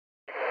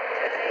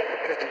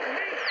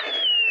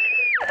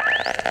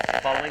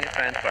Following is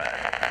transcribed.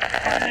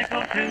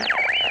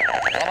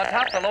 From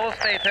atop the Lower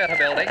State Theater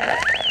building.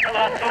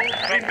 Colossal,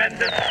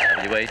 tremendous.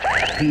 WH.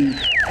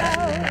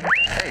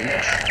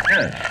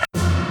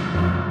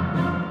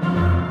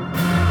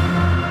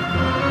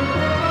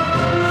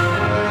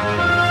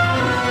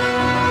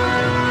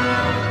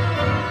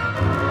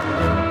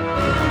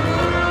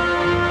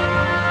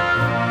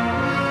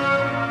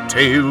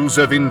 Tales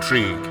of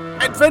intrigue,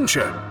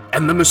 adventure,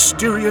 and the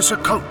mysterious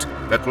occult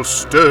that will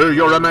stir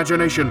your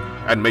imagination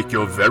and make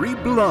your very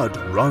blood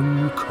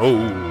run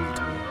cold.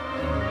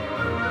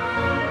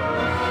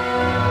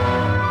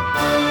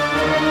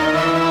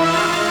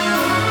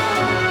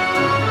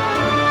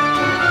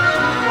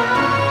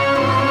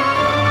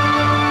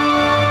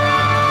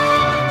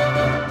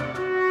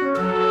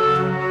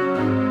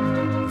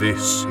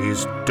 This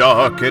is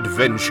Dark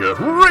Adventure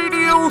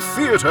Radio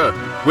Theater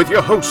with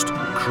your host,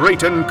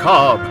 Creighton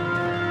Cobb.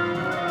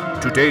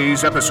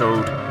 Today's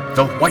episode,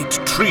 The White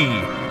Tree,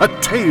 a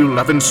tale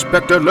of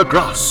Inspector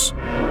Legrasse.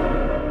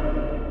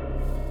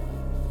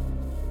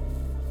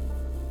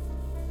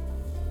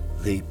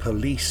 The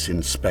police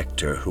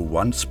inspector who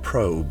once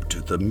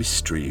probed the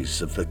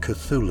mysteries of the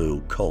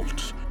Cthulhu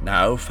cult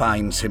now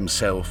finds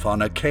himself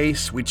on a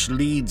case which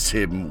leads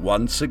him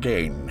once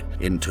again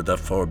into the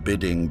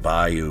forbidding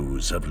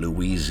bayous of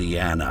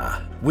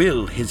Louisiana.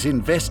 Will his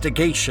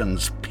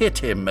investigations pit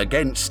him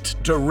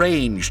against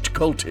deranged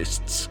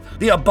cultists,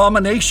 the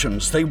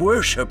abominations they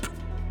worship,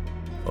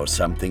 or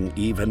something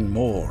even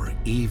more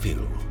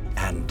evil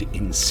and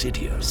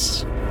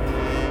insidious?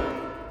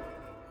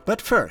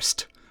 But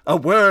first, a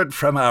word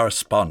from our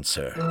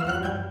sponsor.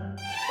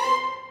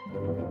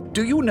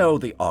 Do you know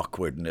the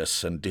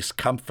awkwardness and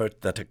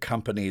discomfort that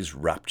accompanies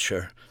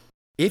rupture?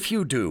 If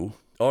you do,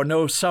 or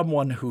know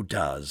someone who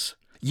does,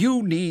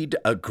 you need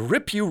a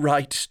Grip You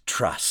Right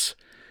truss.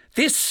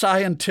 This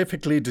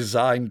scientifically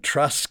designed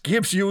truss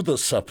gives you the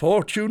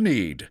support you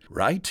need,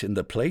 right in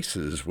the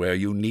places where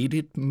you need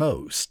it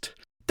most.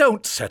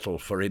 Don't settle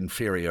for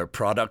inferior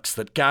products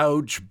that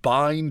gouge,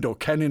 bind, or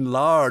can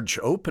enlarge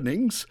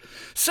openings.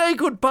 Say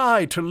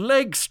goodbye to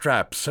leg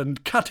straps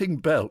and cutting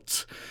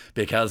belts,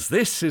 because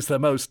this is the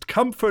most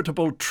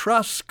comfortable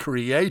truss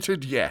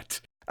created yet.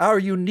 Our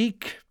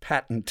unique,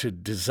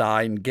 patented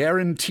design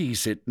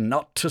guarantees it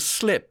not to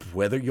slip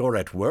whether you're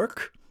at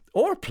work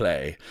or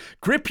play.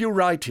 Grip You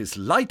Right is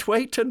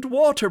lightweight and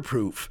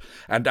waterproof,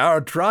 and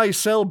our dry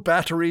cell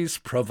batteries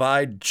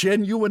provide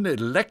genuine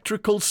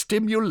electrical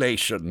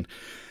stimulation.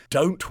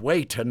 Don't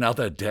wait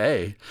another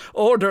day.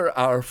 Order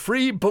our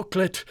free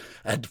booklet,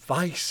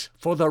 Advice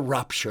for the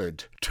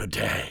Ruptured,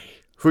 today.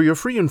 For your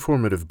free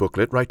informative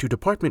booklet, write to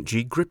Department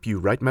G, Grip You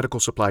Right Medical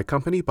Supply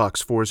Company,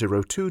 Box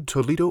 402,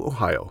 Toledo,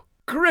 Ohio.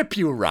 Grip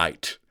You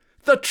Right,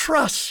 the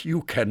truss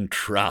you can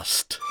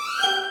trust.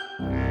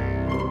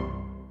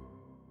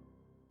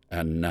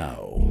 And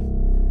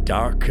now,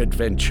 Dark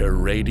Adventure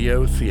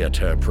Radio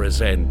Theater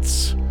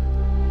presents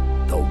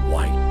The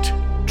White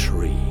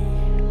Tree,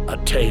 a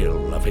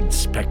tale of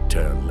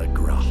Inspector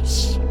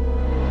Legrasse.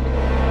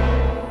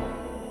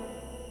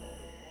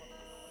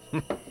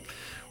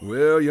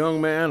 Well, young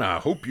man, I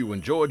hope you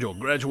enjoyed your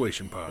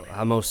graduation party.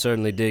 I most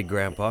certainly did,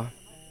 Grandpa.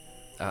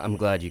 I'm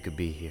glad you could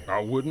be here.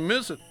 I wouldn't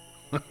miss it.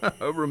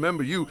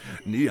 Remember you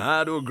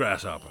knee-high to a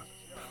grasshopper.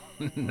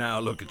 Now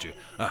look at you,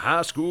 a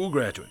high school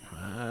graduate.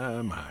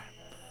 My.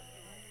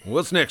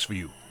 What's next for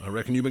you? I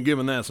reckon you've been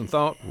giving that some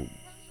thought.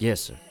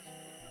 Yes, sir.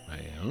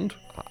 And?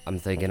 I'm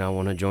thinking I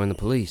want to join the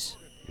police,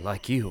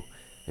 like you,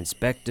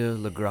 Inspector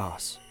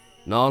Legrasse,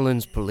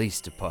 Nolans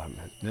Police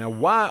Department. Now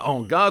why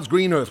on God's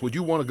green earth would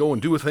you want to go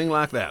and do a thing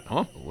like that,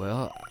 huh?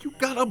 Well, You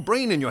got a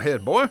brain in your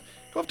head, boy.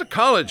 Go off to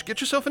college,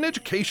 get yourself an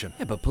education.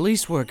 yeah, but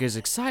police work is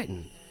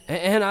exciting.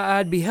 And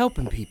I'd be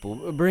helping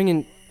people,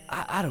 bringing,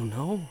 I don't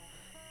know,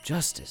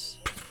 justice.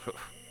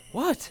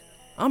 What?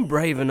 I'm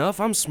brave enough,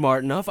 I'm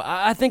smart enough,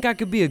 I think I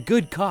could be a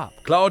good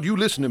cop. Claude, you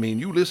listen to me,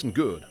 and you listen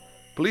good.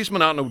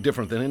 Policemen aren't no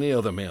different than any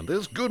other men.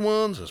 There's good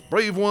ones, there's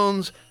brave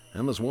ones,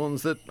 and there's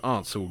ones that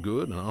aren't so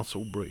good and aren't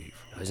so brave.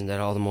 Isn't that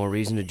all the more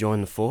reason to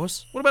join the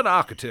force? What about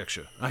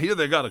architecture? I hear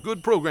they got a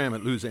good program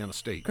at Louisiana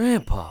State.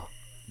 Grandpa.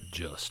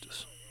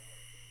 Justice.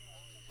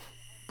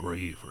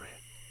 Bravery.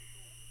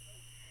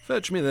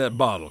 Fetch me that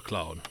bottle,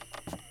 Claude.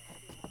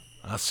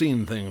 I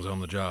seen things on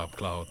the job,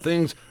 Claude.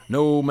 Things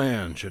no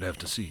man should have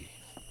to see.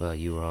 Well,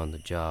 you were on the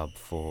job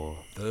for...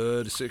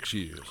 36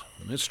 years.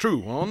 And it's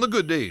true, on the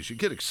good days, you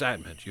get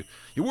excitement.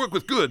 You work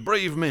with good,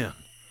 brave men.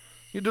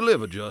 You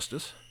deliver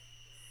justice.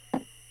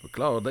 But,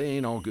 Claude, they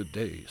ain't all good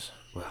days.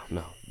 Well,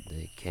 no,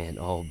 they can't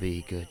all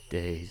be good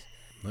days.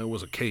 There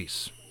was a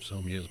case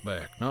some years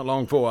back, not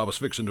long before I was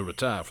fixing to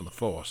retire from the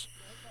force.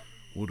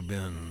 Would have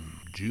been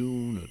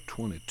June of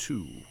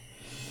 22.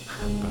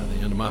 By the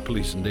end of my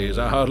policing days,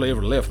 I hardly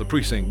ever left the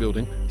precinct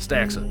building.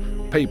 Stacks of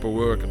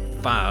paperwork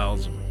and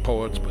files and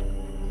reports, but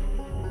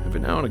every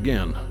now and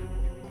again,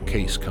 a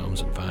case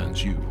comes and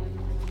finds you.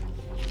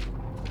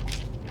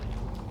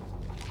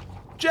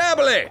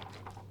 Jabbily!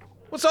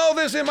 What's all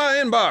this in my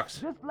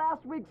inbox? Just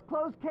last week's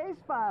closed case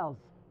files.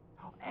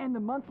 and the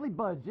monthly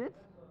budgets,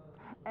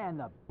 and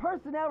the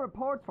personnel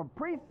reports from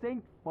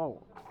Precinct 4.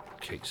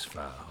 Case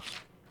files.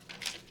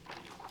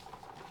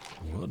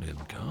 What in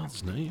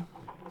God's name?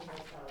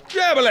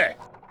 Jabbily!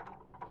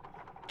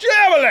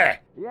 Jabbily!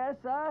 Yes,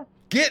 sir?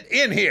 Get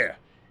in here!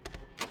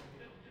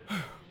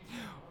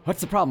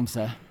 What's the problem,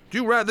 sir?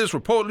 Did you write this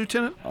report,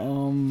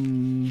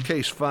 Lieutenant?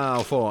 Case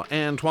file for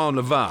Antoine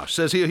Levache.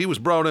 Says here he was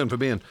brought in for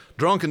being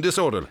drunk and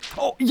disorderly.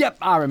 Oh, yep,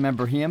 I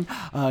remember him.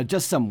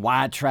 Just some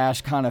white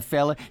trash kind of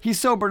fella. He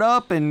sobered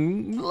up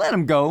and let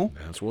him go.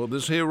 That's what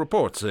this here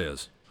report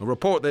says. A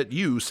report that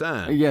you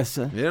signed. Yes,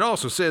 sir. It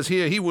also says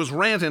here he was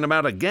ranting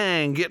about a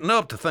gang getting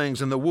up to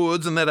things in the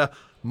woods and that a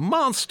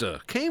monster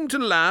came to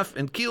life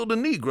and killed a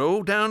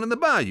Negro down in the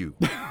bayou.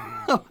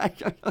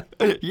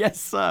 Yes,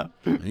 sir.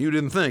 And you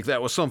didn't think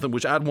that was something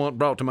which I'd want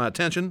brought to my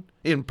attention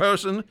in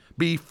person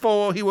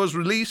before he was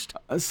released?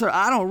 Sir,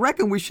 I don't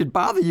reckon we should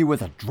bother you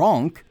with a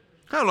drunk.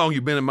 How long you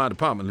been in my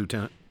department,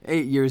 Lieutenant?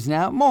 8 years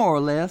now, more or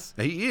less.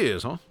 8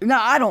 years, huh?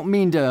 Now, I don't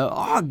mean to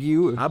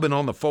argue. I've been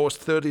on the force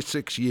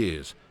 36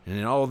 years, and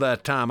in all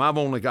that time, I've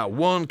only got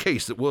one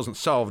case that wasn't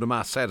solved to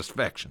my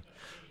satisfaction.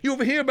 You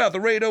ever hear about the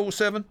Raid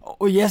 07?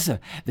 Oh, yes, sir.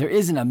 There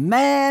isn't a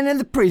man in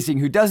the precinct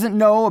who doesn't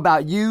know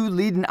about you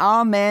leading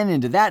our men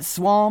into that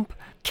swamp,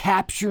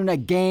 capturing a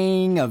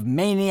gang of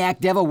maniac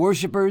devil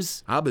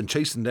worshippers. I've been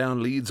chasing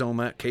down leads on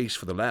that case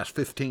for the last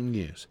 15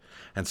 years.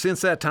 And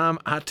since that time,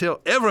 I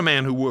tell every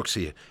man who works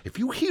here, if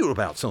you hear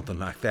about something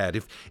like that,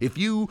 if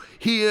you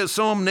hear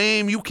some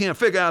name you can't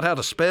figure out how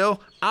to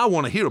spell, I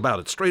want to hear about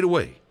it straight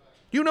away.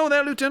 You know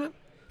that, Lieutenant?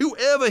 You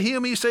ever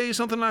hear me say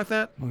something like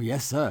that? Oh,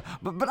 yes, sir.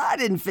 But I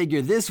didn't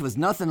figure this was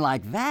nothing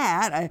like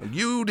that.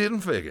 You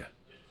didn't figure.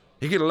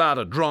 You get a lot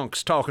of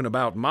drunks talking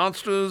about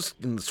monsters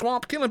in the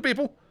swamp killing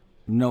people?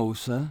 No,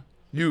 sir.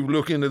 You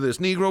look into this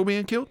Negro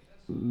being killed?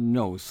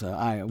 No,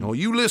 sir. No,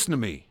 you listen to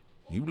me.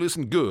 You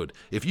listen good.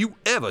 If you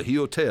ever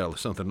hear tell of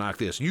something like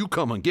this, you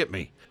come and get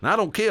me. And I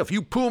don't care if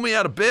you pull me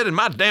out of bed in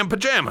my damn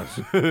pajamas.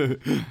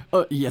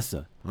 Yes,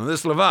 sir. Now,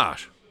 this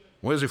Levache,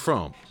 where's he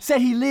from? Said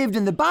he lived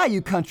in the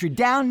bayou country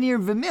down near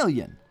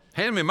Vermilion.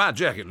 Hand me my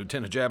jacket,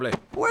 Lieutenant Jabley.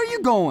 Where are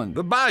you going?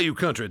 The bayou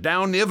country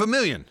down near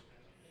Vermilion.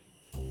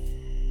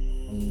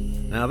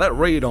 Now, that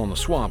raid on the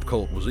swamp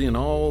cult was in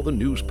all the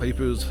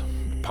newspapers.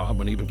 The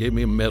department even gave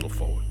me a medal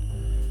for it.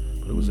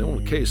 But it was the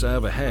only case I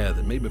ever had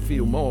that made me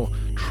feel more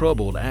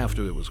troubled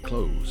after it was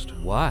closed.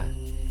 Why?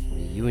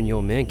 You and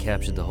your men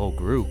captured the whole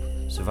group.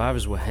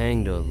 Survivors were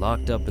hanged or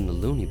locked up in the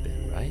loony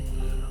bin, right?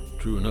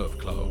 True enough,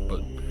 Claude,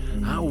 but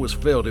I always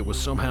felt it was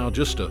somehow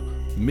just a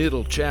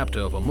middle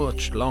chapter of a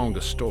much longer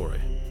story.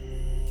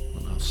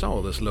 When I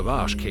saw this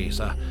Levache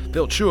case, I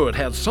felt sure it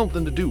had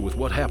something to do with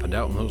what happened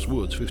out in those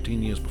woods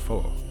 15 years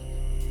before.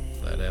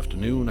 That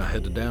afternoon, I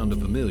headed down to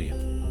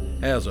Vermilion.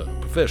 As a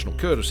professional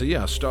courtesy,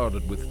 I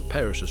started with the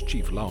parish's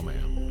chief lawman.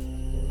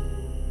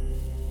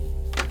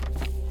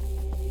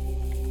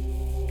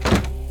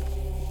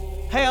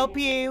 Help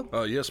you?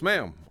 Yes,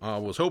 ma'am. I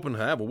was hoping to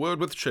have a word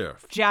with the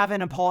sheriff. Do you have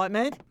an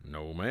appointment?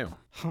 No, ma'am.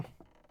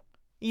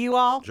 You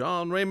all?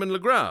 John Raymond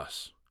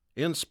Legrasse,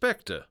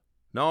 Inspector,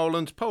 New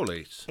Orleans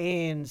Police.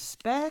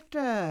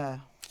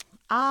 Inspector,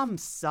 I'm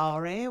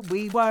sorry,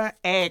 we weren't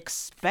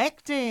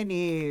expecting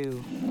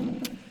you.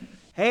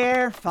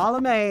 Here, follow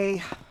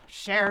me.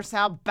 Sheriff's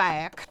out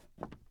back.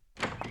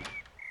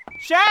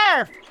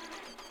 Sheriff!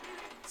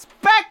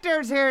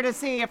 Inspector's here to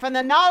see you from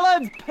the New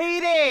Orleans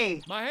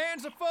PD. My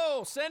hands are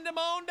full. Send him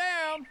on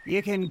down.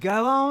 You can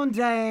go on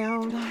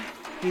down.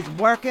 He's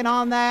working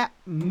on that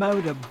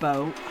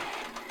motorboat.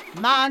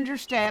 Mind your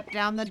step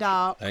down the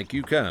dock. Thank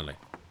you kindly.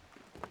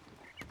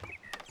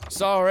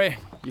 Sorry,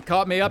 you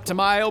caught me up to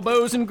my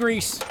elbows in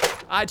grease.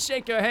 I'd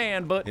shake your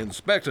hand, but...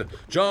 Inspector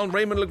John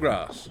Raymond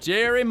Legrasse.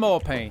 Jerry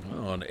Morpain.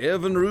 Oh, an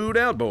Evinrude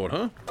outboard,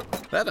 huh?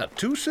 That a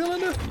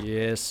two-cylinder?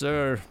 Yes,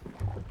 sir.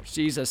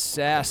 She's a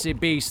sassy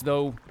beast,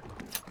 though.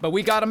 But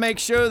we gotta make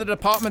sure the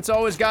department's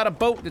always got a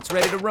boat that's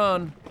ready to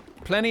run.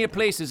 Plenty of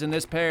places in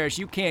this parish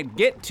you can't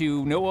get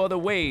to no other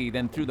way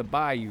than through the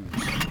bayous.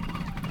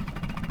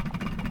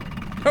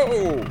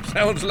 Oh,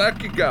 sounds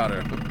like you got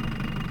her.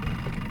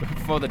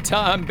 For the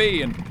time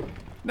being.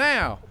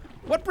 Now,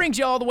 what brings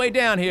you all the way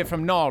down here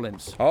from New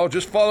Orleans? Oh,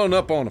 just following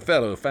up on a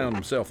fellow who found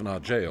himself in our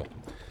jail.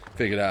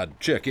 Figured I'd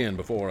check in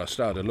before I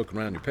started looking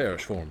around your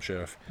parish for him,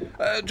 Sheriff.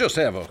 Just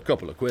have a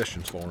couple of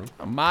questions for him.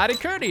 Mighty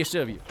courteous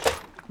of you.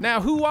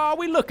 Now, who are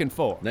we looking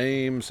for?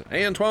 Name's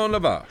Antoine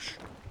Levache.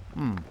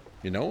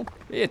 You know him?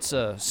 It's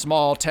a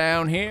small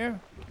town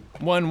here.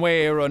 One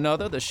way or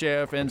another, the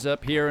sheriff ends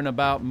up hearing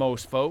about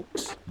most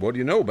folks. What do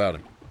you know about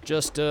him?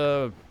 Just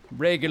a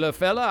regular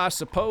fella, I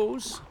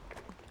suppose.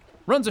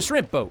 Runs a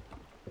shrimp boat.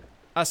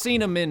 I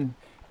seen him in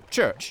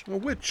church. Well,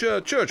 which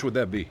church would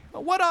that be?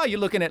 What are you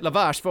looking at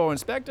Levache for,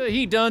 Inspector?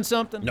 He done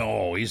something?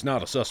 No, he's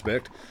not a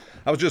suspect.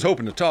 I was just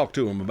hoping to talk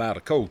to him about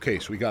a cold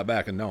case we got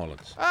back in New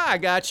Orleans. I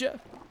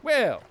gotcha.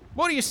 Well,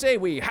 what do you say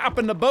we hop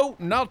in the boat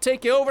and I'll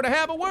take you over to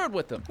have a word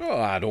with them? Oh,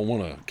 I don't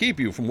want to keep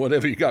you from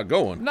whatever you got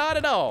going. Not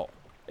at all.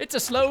 It's a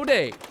slow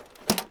day.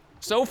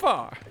 So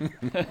far.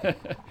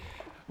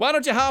 Why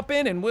don't you hop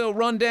in and we'll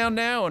run down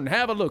now and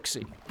have a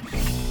look-see.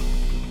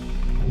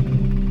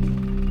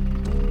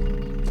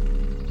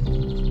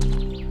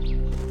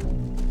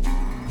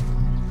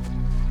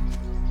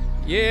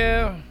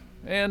 Yeah,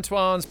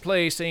 Antoine's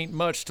place ain't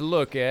much to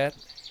look at,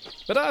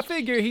 but I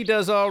figure he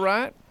does all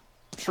right.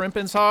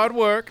 Shrimping's hard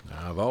work.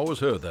 I've always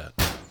heard that.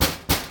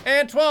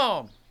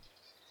 Antoine!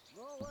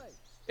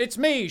 It's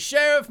me,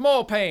 Sheriff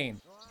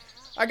Morpain.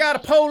 I got a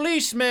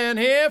policeman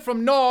here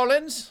from New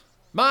Orleans.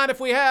 Mind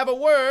if we have a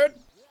word?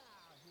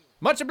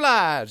 Much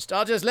obliged.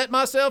 I'll just let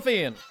myself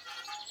in.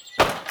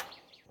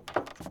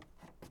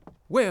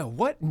 Well,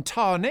 what in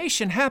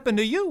tarnation happened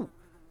to you?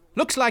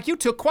 Looks like you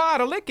took quite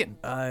a licking.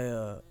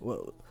 I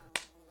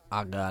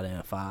got in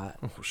a fight.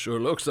 Oh, sure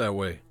looks that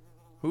way.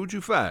 Who'd you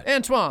fight?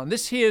 Antoine,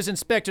 this here's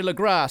Inspector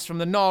Legrasse from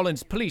the New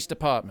Orleans Police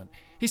Department.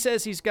 He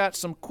says he's got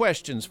some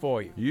questions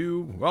for you.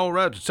 You all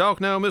right to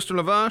talk now, Mr.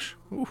 Lavache?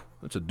 Ooh,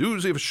 that's a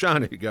doozy of a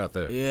shiner you got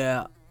there.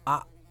 Yeah,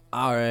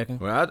 I reckon.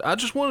 Well, I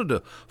just wanted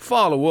to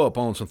follow up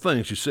on some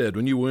things you said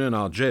when you were in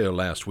our jail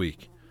last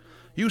week.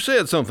 You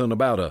said something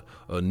about a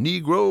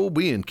Negro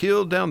being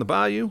killed down the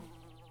bayou.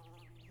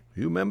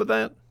 You remember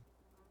that?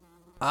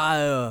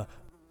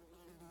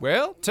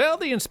 Well, tell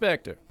the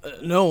inspector.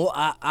 No,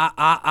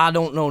 I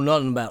don't know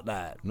nothing about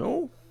that.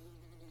 No?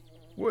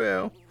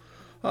 Well,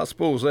 I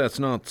suppose that's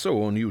not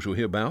so unusual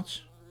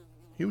hereabouts.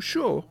 You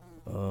sure?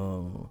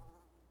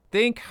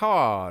 Think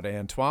hard,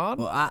 Antoine.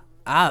 Well,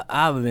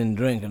 I've been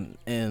drinking,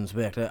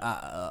 Inspector,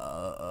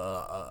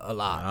 a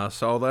lot. I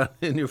saw that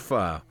in your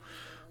file.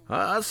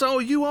 I saw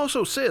you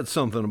also said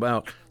something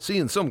about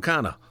seeing some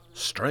kind of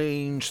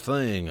strange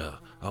thing,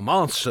 a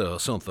monster or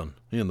something,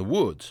 in the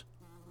woods.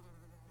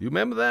 You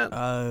remember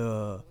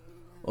that?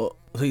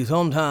 See,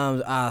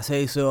 sometimes I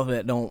say stuff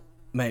that don't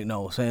make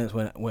no sense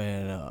when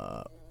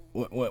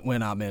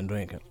I've been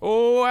drinking.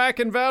 Oh, I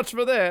can vouch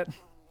for that.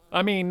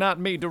 I mean, not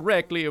me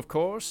directly, of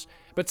course,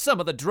 but some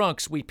of the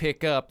drunks we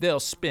pick up, they'll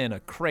spin a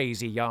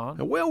crazy yarn.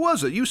 Now, where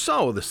was it you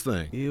saw this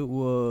thing? It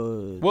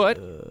was... What?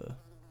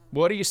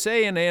 What are you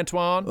saying,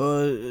 Antoine?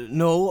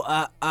 No,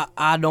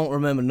 I don't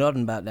remember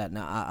nothing about that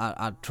now.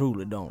 I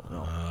truly don't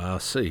know. I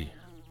see.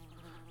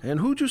 And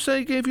who'd you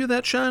say gave you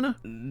that shiner?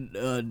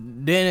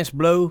 Dennis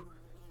Blue.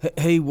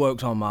 He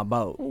works on my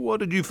boat.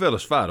 What did you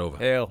fellas fight over?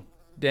 Hell,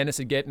 Dennis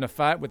would get in a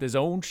fight with his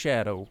own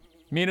shadow.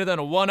 Meaner than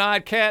a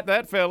one-eyed cat,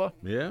 that fella.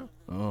 Yeah?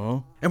 Uh-huh.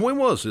 And when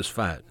was this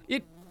fight?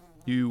 It...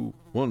 You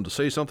wanted to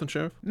say something,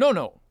 Sheriff?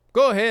 No.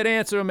 Go ahead,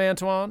 answer him,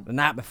 Antoine. The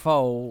night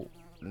before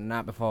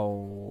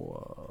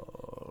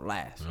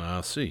last.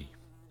 I see.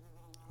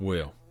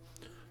 Well,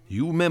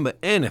 you remember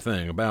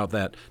anything about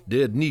that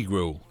dead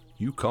Negro,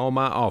 you call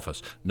my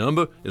office.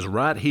 Number is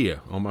right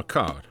here on my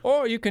card.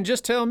 Or you can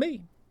just tell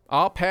me.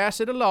 I'll pass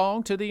it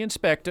along to the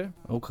inspector.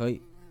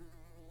 Okay.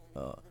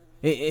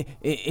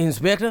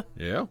 Inspector?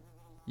 Yeah?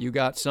 You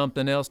got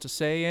something else to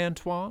say,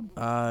 Antoine?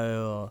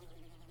 I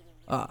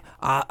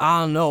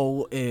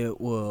know it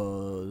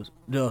was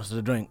just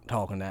a drink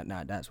talking that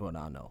night. That's what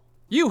I know.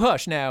 You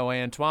hush now,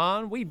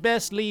 Antoine. We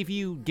best leave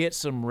you get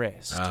some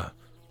rest.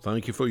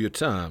 Thank you for your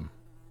time,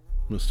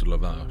 Mr.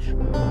 Lavache.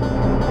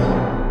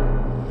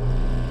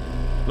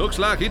 Looks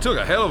like he took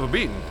a hell of a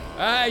beating.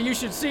 You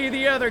should see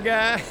the other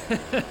guy.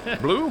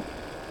 Blue?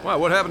 Why,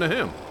 what happened to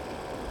him?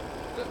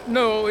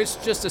 No, it's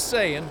just a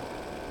saying.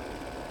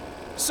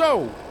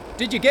 So,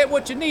 did you get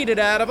what you needed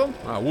out of him?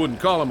 I wouldn't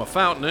call him a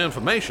fountain of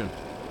information.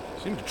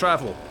 Seemed to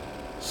trifle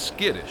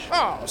skittish.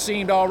 Oh,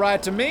 seemed all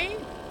right to me.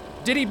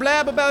 Did he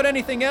blab about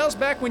anything else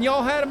back when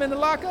y'all had him in the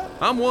lockup?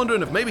 I'm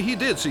wondering if maybe he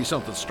did see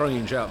something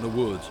strange out in the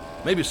woods.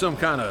 Maybe some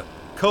kind of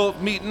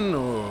cult meeting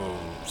or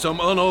some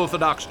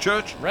unorthodox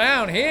church.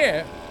 Round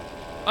here?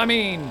 I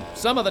mean,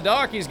 some of the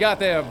darkies got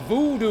their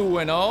voodoo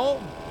and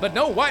all, but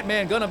no white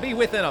man gonna be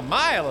within a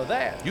mile of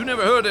that. You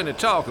never heard any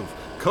talk of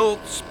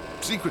cults,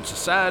 secret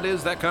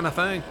societies, that kind of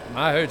thing?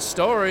 I heard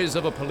stories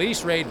of a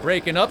police raid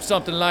breaking up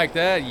something like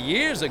that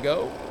years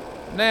ago.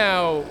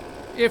 Now,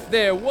 if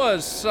there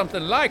was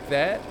something like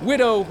that,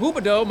 Widow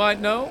Hubideau might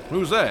know.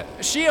 Who's that?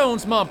 She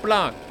owns Mont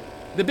Blanc,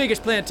 the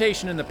biggest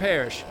plantation in the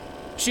parish.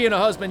 She and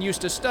her husband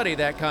used to study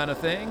that kind of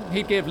thing.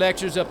 He'd give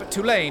lectures up at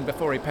Tulane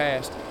before he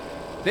passed.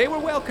 They were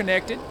well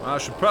connected. I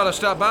should probably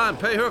stop by and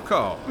pay her a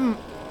call.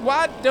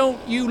 Why don't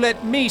you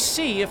let me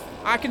see if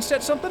I can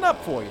set something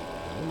up for you?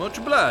 Much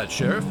obliged,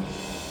 Sheriff.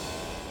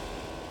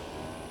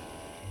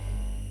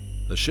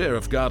 The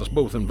sheriff got us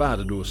both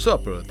invited to a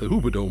supper at the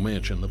Hubideau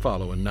mansion the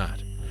following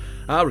night.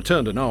 I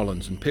returned to New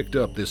Orleans and picked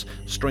up this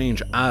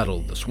strange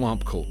idol the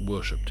swamp cult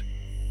worshipped.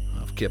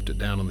 I've kept it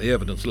down in the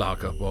evidence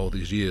lockup all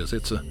these years.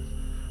 It's an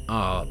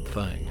odd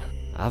thing.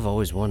 I've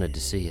always wanted to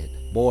see it.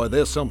 Boy,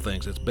 there's some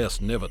things it's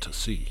best never to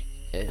see.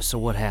 So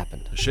what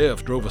happened? The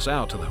sheriff drove us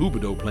out to the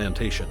Hubideau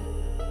plantation.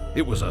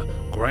 It was a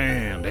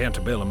grand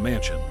antebellum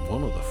mansion,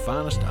 one of the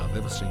finest I've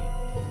ever seen.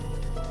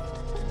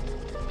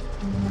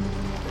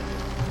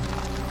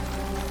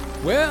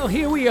 Well,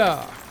 here we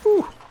are.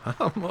 Whew,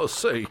 I must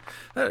say,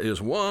 that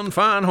is one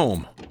fine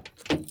home.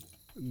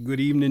 Good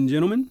evening,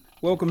 gentlemen.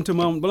 Welcome to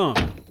Mont Blanc.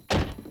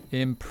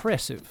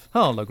 Impressive,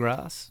 huh,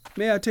 Legrasse?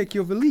 May I take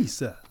your valise,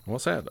 sir?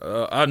 What's that?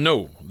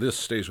 No. This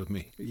stays with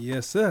me.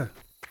 Yes, sir.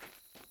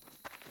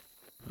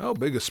 How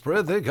big a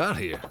spread they got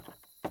here?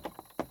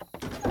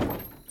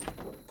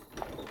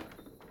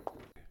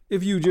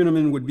 If you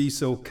gentlemen would be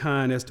so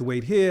kind as to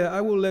wait here,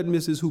 I will let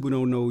Mrs.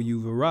 Huberdeau know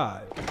you've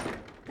arrived.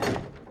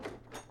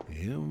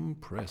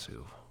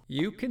 Impressive.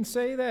 You can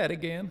say that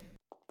again.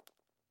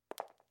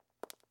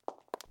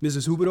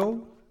 Mrs.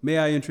 Huberdeau, may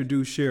I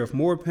introduce Sheriff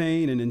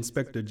Morpain and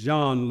Inspector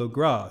John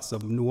Legrasse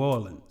of New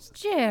Orleans.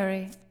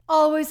 Jerry,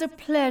 always a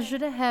pleasure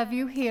to have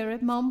you here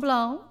at Mont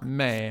Blanc.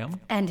 Ma'am.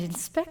 And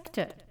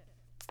Inspector,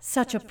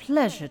 such a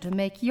pleasure to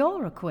make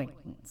your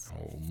acquaintance.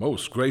 Oh,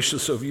 most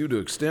gracious of you to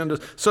extend us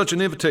such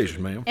an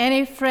invitation, ma'am.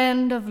 Any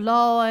friend of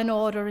law and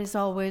order is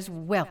always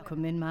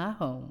welcome in my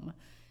home.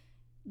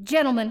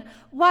 Gentlemen,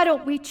 why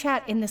don't we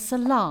chat in the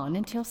salon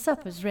until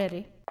supper's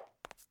ready?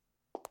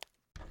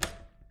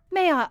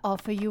 May I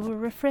offer you a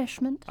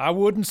refreshment? I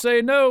wouldn't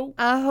say no.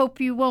 I hope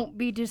you won't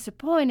be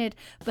disappointed,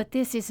 but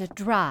this is a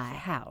dry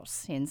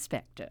house,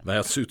 Inspector.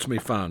 That suits me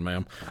fine,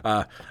 ma'am.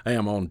 I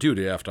am on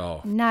duty after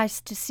all. Nice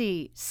to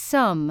see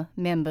some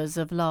members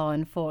of law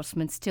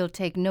enforcement still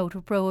take note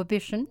of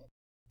prohibition.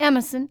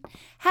 Emerson,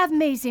 have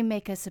Maisie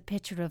make us a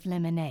pitcher of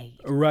lemonade.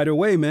 Right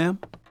away, ma'am.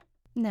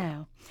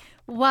 Now,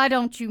 why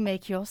don't you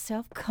make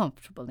yourself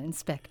comfortable,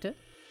 Inspector?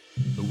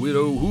 The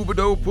widow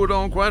Huberdeau put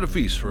on quite a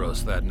feast for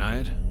us that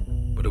night.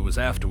 But it was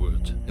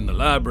afterwards, in the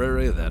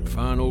library of that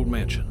fine old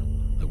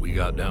mansion, that we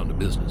got down to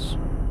business.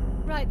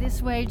 Right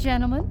this way,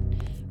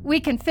 gentlemen. We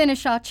can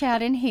finish our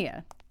chat in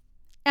here.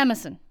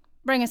 Emerson,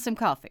 bring us some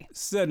coffee.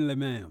 Certainly,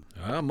 ma'am.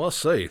 I must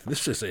say,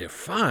 this is a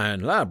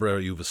fine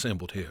library you've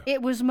assembled here.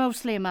 It was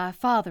mostly my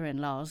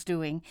father-in-law's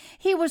doing.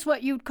 He was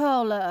what you'd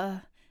call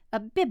a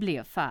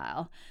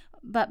bibliophile.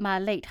 But my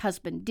late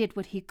husband did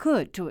what he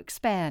could to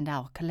expand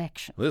our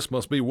collection. This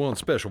must be one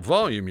special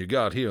volume you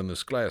got here in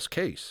this glass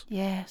case.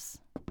 Yes.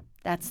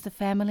 That's the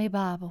family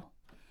Bible.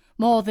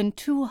 More than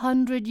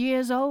 200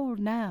 years old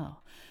now.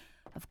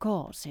 Of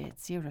course,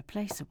 it's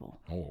irreplaceable.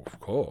 Oh,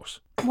 of course.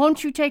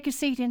 Won't you take a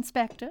seat,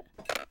 Inspector?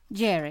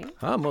 Jerry?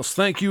 I must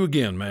thank you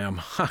again, ma'am.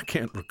 I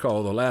can't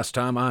recall the last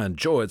time I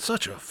enjoyed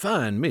such a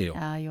fine meal.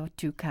 Ah, you're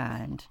too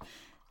kind.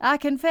 I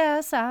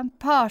confess I'm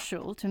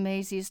partial to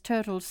Maisie's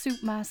turtle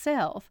soup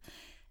myself.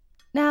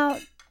 Now,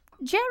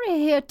 Jerry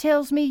here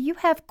tells me you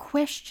have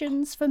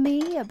questions for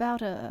me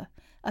about a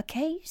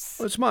case?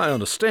 Well, it's my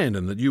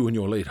understanding that you and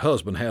your late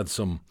husband had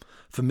some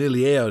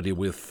familiarity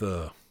with,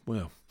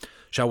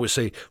 shall we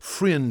say,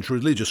 fringe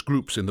religious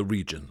groups in the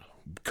region.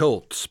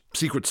 Cults,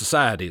 secret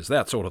societies,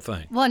 that sort of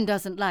thing. One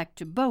doesn't like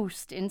to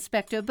boast,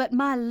 Inspector, but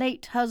my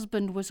late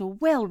husband was a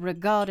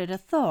well-regarded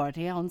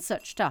authority on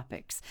such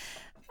topics.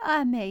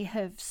 I may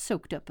have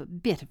soaked up a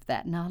bit of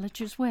that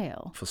knowledge as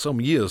well. For some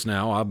years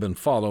now, I've been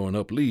following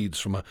up leads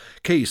from a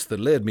case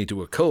that led me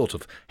to a cult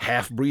of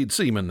half-breed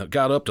seamen that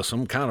got up to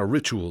some kind of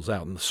rituals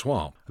out in the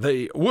swamp.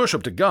 They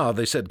worshipped a god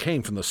they said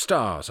came from the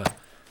stars.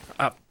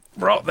 I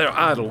brought their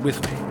idol with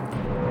me.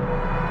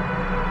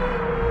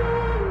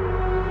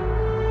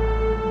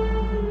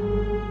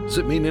 Does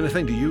it mean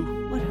anything to you?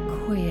 What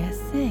a queer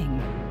thing.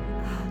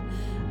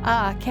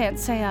 I can't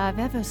say I've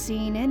ever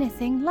seen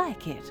anything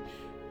like it.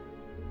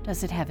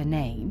 Does it have a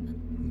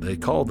name? They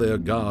call their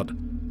god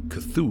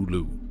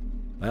Cthulhu.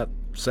 That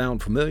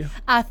sound familiar?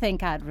 I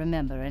think I'd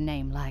remember a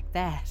name like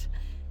that.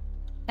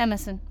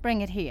 Emerson, bring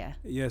it here.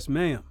 Yes,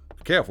 ma'am.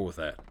 Careful with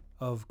that.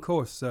 Of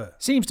course, sir.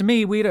 Seems to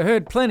me we'd have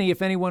heard plenty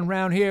if anyone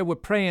round here were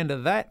praying to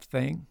that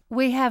thing.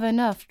 We have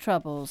enough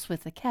troubles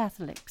with the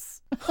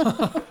Catholics.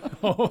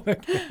 Oh,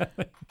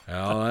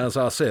 Well, as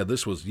I said,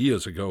 this was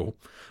years ago.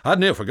 I'd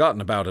never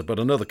forgotten about it, but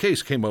another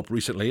case came up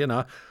recently, and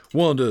I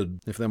wondered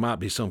if there might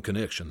be some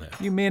connection there.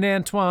 You mean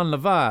Antoine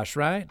Lavache,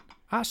 right?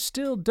 I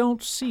still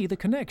don't see the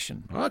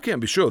connection. I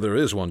can't be sure there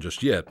is one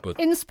just yet, but...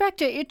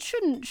 Inspector, it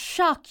shouldn't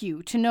shock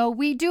you to know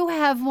we do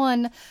have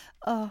one,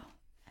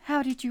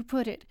 how did you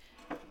put it?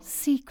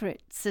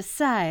 Secret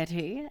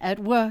society at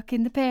work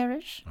in the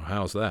parish.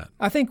 How's that?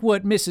 I think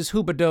what Mrs.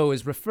 Huberdeau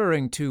is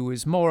referring to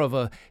is more of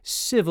a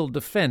civil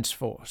defense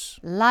force.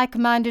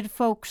 Like-minded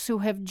folks who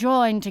have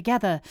joined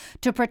together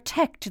to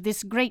protect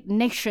this great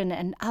nation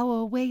and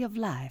our way of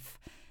life.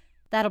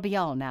 That'll be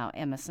all now,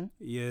 Emerson.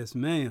 Yes,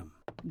 ma'am.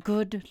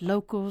 Good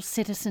local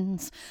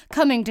citizens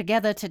coming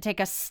together to take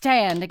a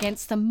stand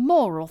against the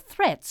moral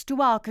threats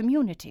to our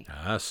community.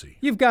 I see.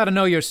 You've got to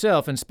know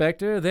yourself,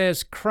 Inspector.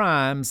 There's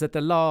crimes that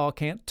the law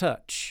can't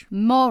touch.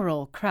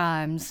 Moral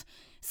crimes.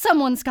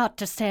 Someone's got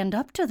to stand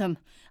up to them.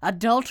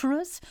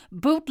 Adulterers,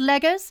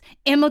 bootleggers,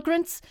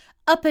 immigrants,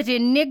 uppity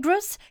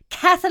niggers,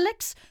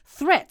 Catholics,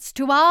 threats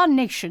to our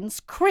nation's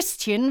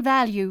Christian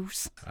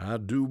values. I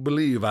do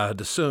believe I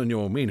discern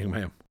your meaning,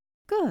 ma'am.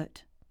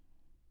 Good.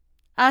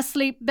 I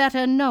sleep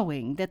better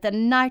knowing that the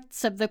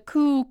knights of the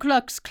Ku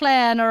Klux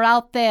Klan are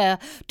out there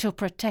to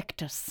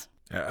protect us.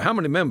 How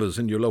many members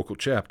in your local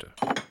chapter?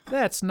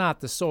 That's not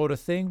the sort of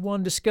thing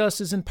one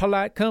discusses in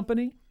polite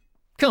company.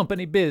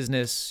 company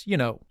business, you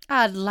know.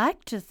 I'd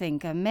like to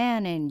think a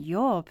man in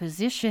your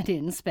position,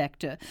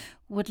 Inspector,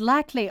 would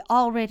likely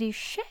already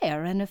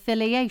share an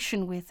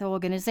affiliation with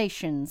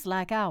organizations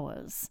like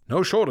ours.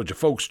 No shortage of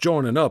folks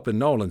joining up in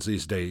New Orleans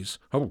these days,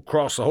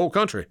 across the whole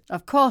country.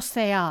 Of course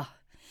they are.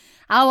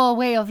 Our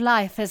way of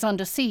life is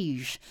under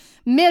siege.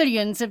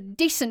 Millions of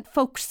decent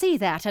folks see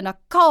that and are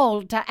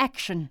called to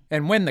action.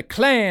 And when the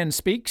Klan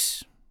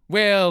speaks,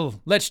 well,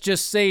 let's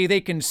just say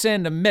they can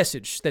send a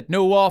message that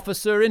no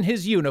officer in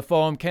his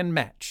uniform can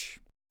match.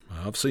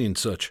 I've seen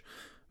such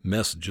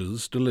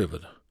messages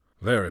delivered.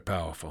 Very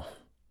powerful.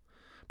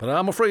 But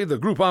I'm afraid the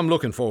group I'm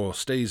looking for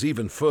stays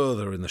even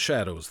further in the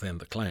shadows than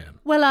the Klan.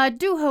 Well, I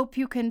do hope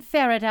you can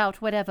ferret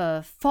out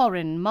whatever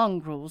foreign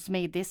mongrels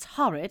made this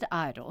horrid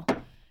idol.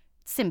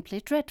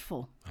 Simply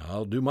dreadful.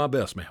 I'll do my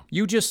best, ma'am.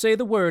 You just say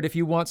the word if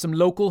you want some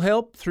local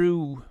help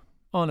through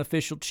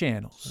unofficial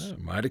channels.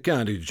 Mighty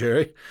kind of you,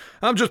 Jerry.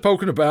 I'm just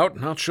poking about,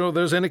 not sure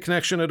there's any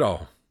connection at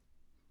all.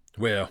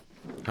 Well,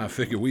 I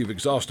figure we've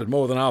exhausted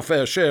more than our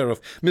fair share of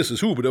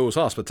Mrs. Huberdeau's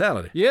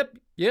hospitality.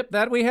 Yep,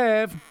 that we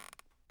have.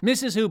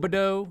 Mrs.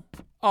 Huberdeau,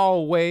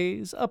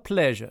 always a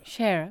pleasure.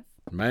 Sheriff.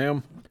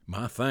 Ma'am,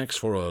 my thanks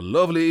for a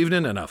lovely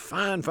evening and a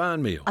fine,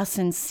 fine meal. A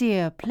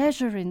sincere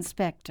pleasure,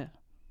 Inspector.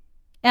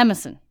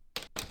 Emerson,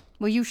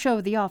 will you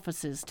show the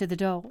officers to the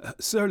door?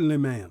 Certainly,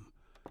 ma'am.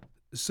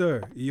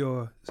 Sir,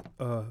 your,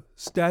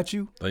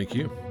 statue? Thank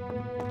you.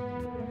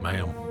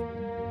 Ma'am.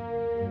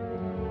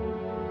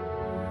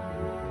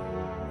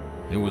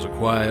 It was a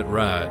quiet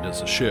ride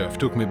as the sheriff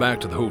took me back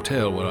to the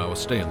hotel where I was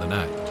staying the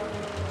night.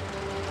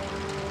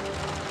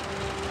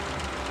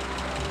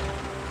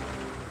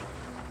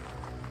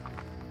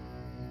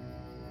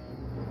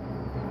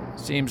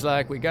 Seems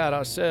like we got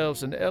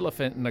ourselves an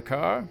elephant in the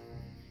car.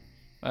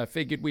 I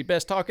figured we'd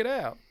best talk it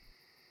out.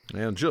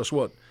 And just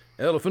what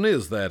elephant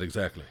is that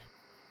exactly?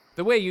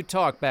 The way you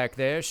talk back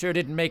there sure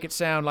didn't make it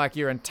sound like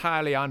you're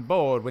entirely on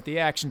board with the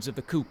actions of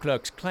the Ku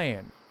Klux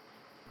Klan.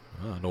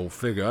 I don't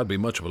figure I'd be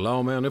much of a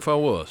lawman if I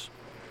was.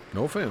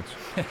 No offense.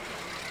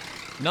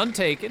 None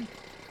taken.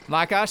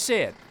 Like I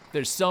said,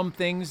 there's some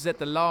things that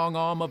the long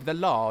arm of the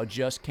law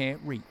just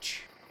can't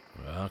reach.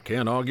 I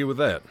can't argue with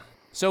that.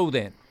 So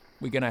then,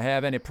 we gonna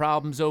have any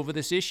problems over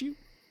this issue?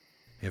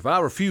 If I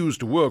refused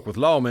to work with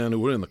lawmen who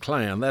were in the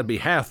Klan, that'd be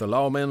half the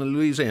lawmen in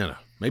Louisiana,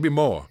 maybe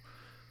more.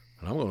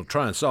 And I'm going to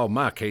try and solve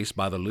my case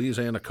by the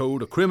Louisiana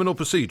Code of Criminal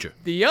Procedure.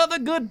 The other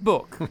good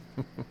book.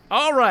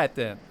 All right,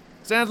 then.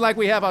 Sounds like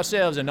we have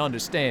ourselves an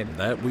understanding.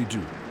 That we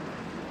do.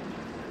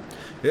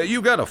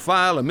 You got a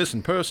file of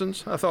missing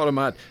persons? I thought I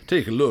might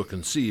take a look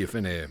and see if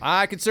any...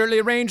 I could certainly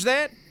arrange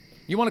that.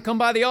 You want to come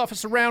by the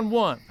office around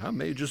 1? I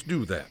may just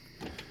do that.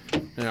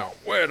 Now,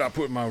 where'd I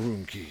put my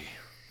room key?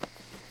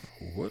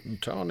 What in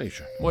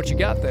tarnation? What you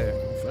got there?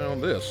 I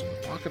found this in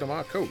the pocket of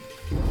my coat.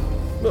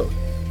 Look.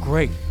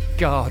 Great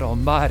God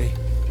Almighty.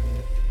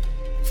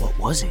 What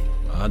was it?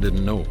 I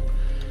didn't know.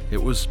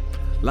 It was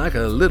like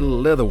a little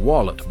leather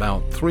wallet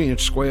about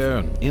 3-inch square,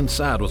 and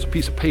inside was a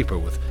piece of paper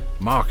with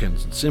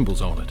markings and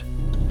symbols on it,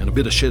 and a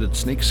bit of shredded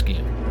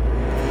snakeskin.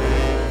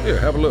 Here,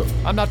 have a look.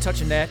 I'm not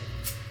touching that.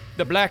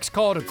 The blacks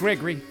called it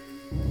Gregory.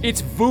 It's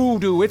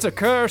voodoo. It's a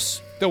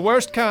curse. The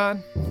worst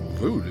kind.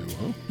 Voodoo,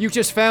 huh? You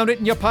just found it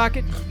in your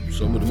pocket?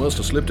 Somebody must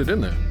have slipped it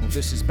in there. Well,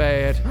 this is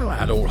bad. Well,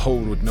 I don't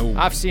hold with no...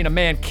 I've seen a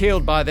man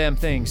killed by them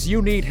things.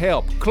 You need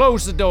help.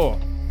 Close the door.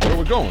 Where are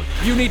we going?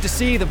 You need to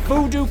see the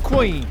voodoo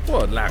queen.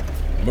 What, like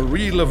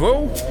Marie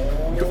Laveau?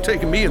 You're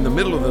taking me in the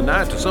middle of the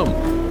night to some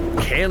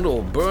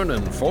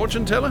candle-burning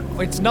fortune teller?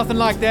 It's nothing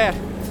like that.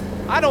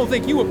 I don't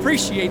think you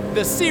appreciate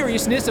the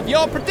seriousness of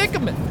your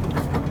predicament.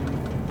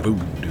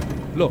 Voodoo.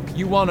 Look,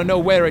 you want to know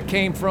where it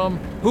came from,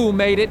 who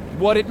made it,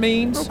 what it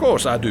means? Of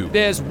course I do.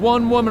 There's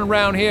one woman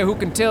around here who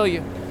can tell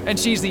you, and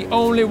she's the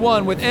only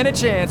one with any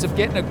chance of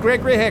getting a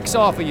Gregory hex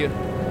off of you.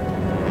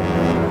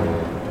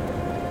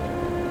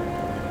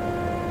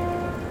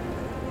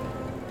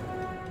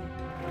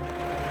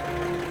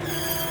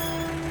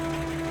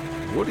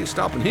 What are you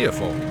stopping here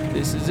for?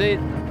 This is it.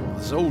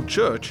 This old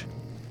church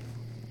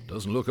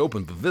doesn't look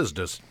open for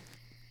visitors.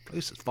 The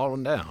place is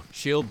falling down.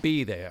 She'll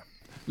be there.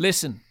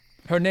 Listen.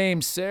 Her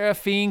name's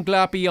Seraphine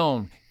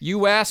Glapion.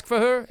 You ask for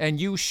her,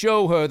 and you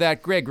show her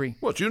that Gregory.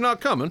 What, you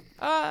not coming?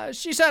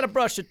 She's had a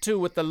brush or two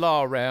with the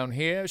law around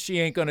here. She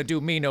ain't gonna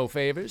do me no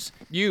favors.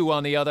 You,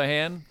 on the other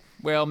hand,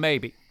 well,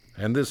 maybe.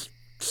 And this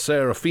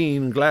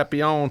Seraphine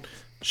Glapion,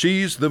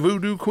 she's the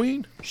voodoo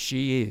queen?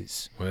 She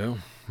is. Well,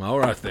 all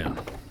right then.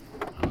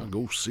 I'll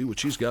go see what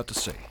she's got to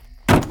say.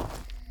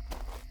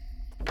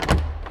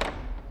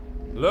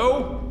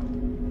 Hello?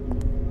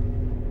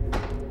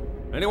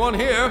 Anyone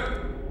here?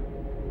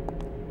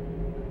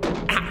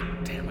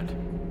 Damn it.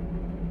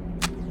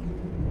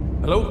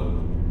 Hello?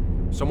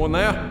 Someone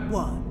there?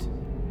 What?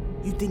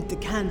 You think the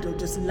candle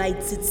just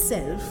lights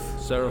itself?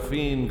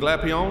 Seraphine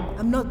Glapion?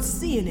 I'm not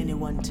seeing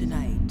anyone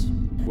tonight.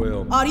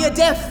 Well... Are you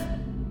deaf?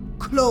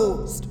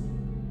 Closed.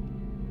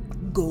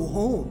 Go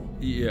home.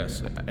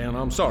 Yes, and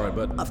I'm sorry,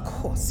 but... Of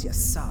course you're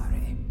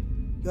sorry.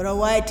 You're a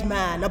white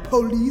man, a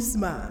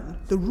policeman.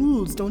 The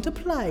rules don't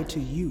apply to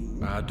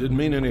you. I didn't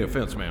mean any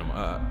offense, ma'am.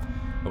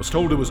 I was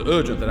told it was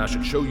urgent that I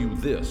should show you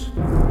this.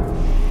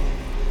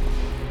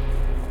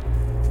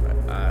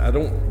 I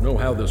don't know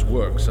how this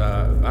works.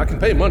 I can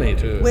pay money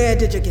to... Where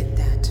did you get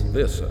that?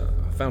 This,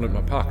 I found it in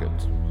my pocket.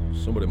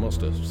 Somebody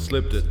must have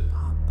slipped it.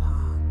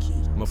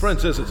 My friend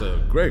says it's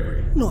a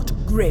Gregory. Not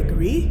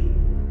Gregory.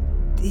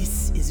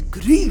 This is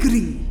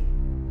Grigri.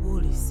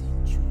 Holy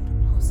Saint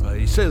Jude.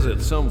 He says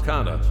it's some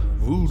kind of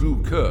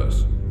voodoo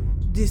curse.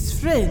 This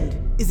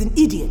friend is an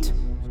idiot.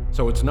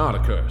 So it's not a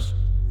curse?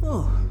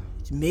 Oh,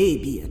 it may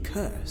be a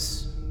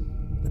curse.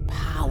 The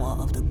power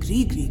of the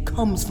Grigri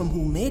comes from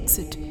who makes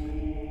it.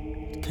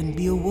 It can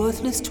be a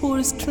worthless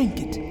tourist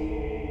trinket.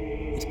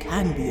 It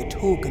can be a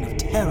token of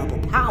terrible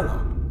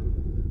power.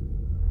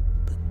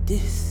 But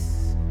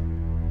this...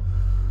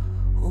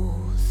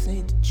 Oh,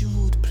 Saint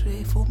Jude,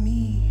 pray for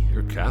me.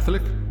 You're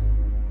Catholic?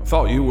 I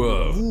thought you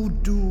were...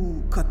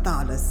 Voodoo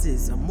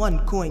Catholicism,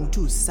 one coin,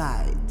 two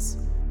sides.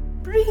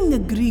 Bring the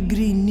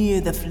Grigri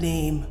near the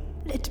flame.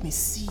 Let me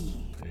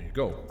see. There you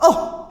go.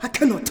 Oh, I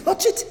cannot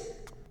touch it.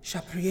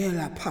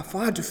 Chapriela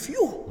parfois de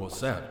feu. What's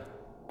that?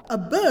 A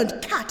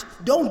burned cat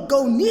don't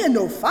go near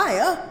no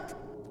fire.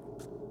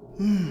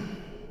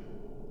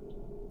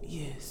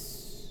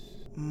 Yes.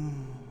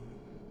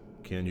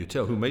 Can you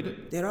tell who made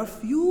it? There are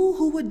few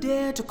who would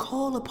dare to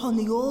call upon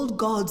the old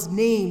gods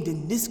named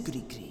in this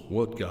Grigri.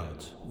 What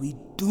gods? We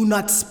do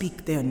not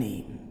speak their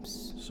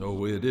names.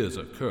 So it is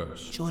a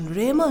curse. John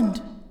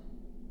Raymond,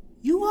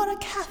 you are a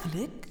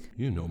Catholic?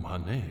 You know my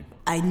name.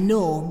 I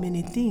know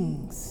many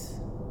things.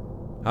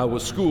 I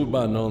was schooled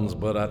by nuns,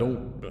 but I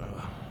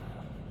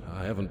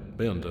haven't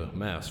been to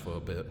Mass for a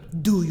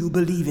bit. Do you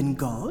believe in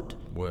God?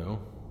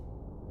 Well,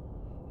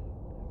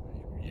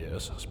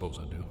 yes, I suppose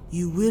I do.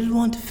 You will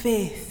want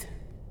faith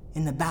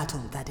in the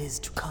battle that is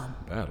to come.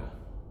 Battle?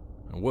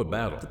 And what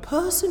battle? The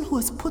person who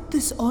has put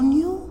this on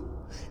you,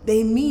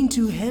 they mean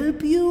to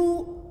help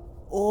you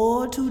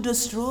or to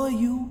destroy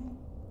you,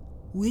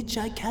 which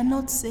I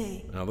cannot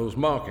say. Now those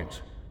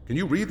markings, can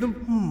you read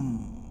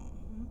them?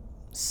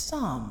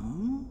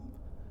 Some.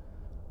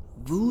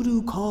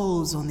 Voodoo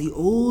calls on the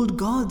old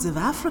gods of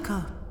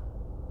Africa.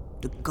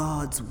 The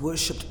gods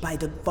worshipped by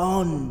the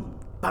Von,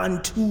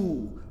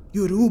 Bantu,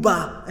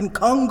 Yoruba, and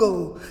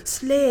Congo,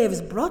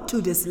 slaves brought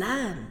to this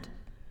land.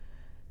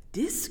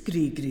 This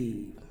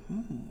Grigri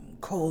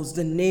calls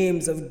the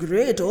names of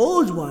great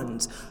old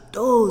ones,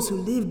 those who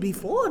lived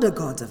before the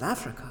gods of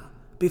Africa,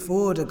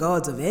 before the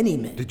gods of any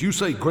man. Did you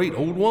say great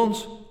old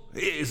ones?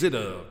 Is it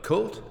a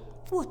cult?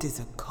 What is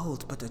a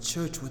cult but a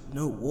church with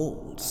no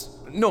walls?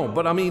 No,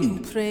 but I mean...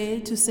 You pray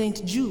to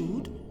Saint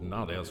Jude?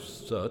 Not as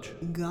such.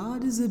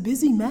 God is a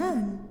busy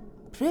man.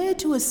 Pray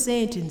to a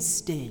saint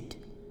instead.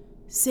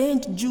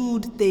 Saint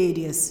Jude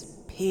Thaddeus,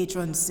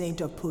 patron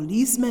saint of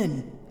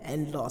policemen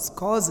and lost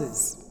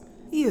causes.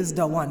 He is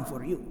the one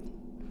for you.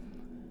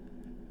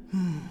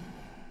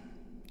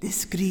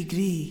 This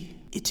Grigri,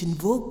 it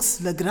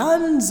invokes Le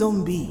Grand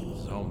Zombie.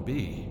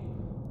 Zombie?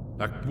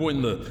 Like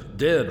when the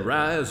dead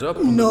rise up?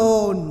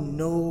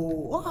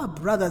 No. Our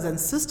brothers and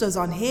sisters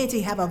on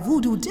Haiti have a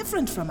voodoo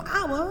different from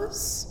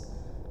ours.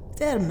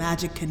 Their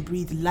magic can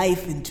breathe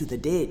life into the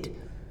dead.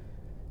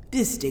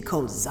 This they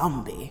call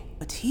zombie.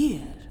 But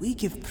here, we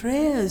give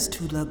prayers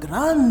to Le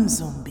Grand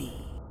Zombie,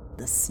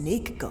 the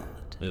snake god.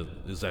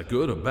 Is that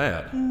good or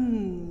bad?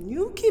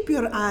 You keep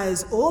your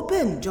eyes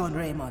open, John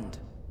Raymond.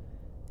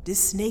 This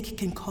snake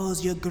can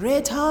cause you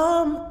great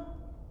harm,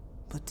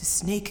 but the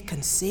snake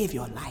can save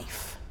your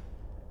life.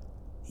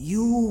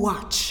 You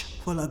watch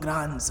for Le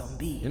Grand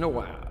Zombie. You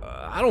know,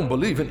 I don't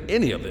believe in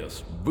any of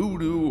this.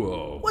 Voodoo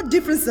or... What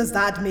difference does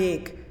that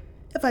make?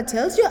 If I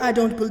tells you I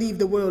don't believe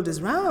the world is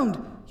round,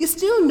 you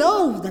still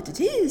know that it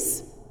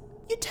is.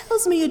 You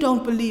tells me you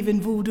don't believe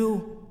in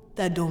voodoo.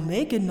 That don't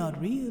make it not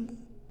real.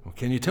 Well,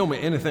 can you tell me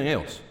anything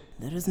else?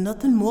 There is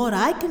nothing more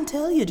I can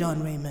tell you,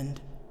 John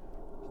Raymond.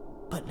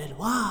 But Le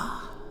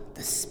Loir,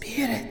 the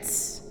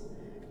spirits,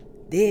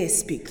 they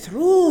speak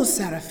through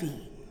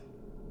Seraphine.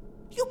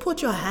 You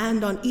put your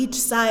hand on each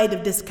side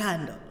of this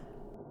candle.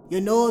 You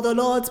know the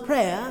Lord's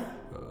Prayer?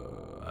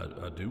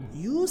 I do.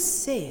 You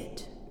say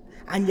it,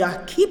 and you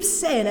keep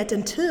saying it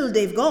until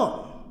they've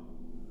gone.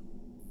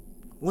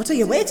 What are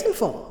you waiting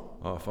for?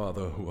 Our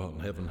Father, who art in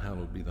heaven,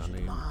 hallowed be thy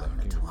name. Thy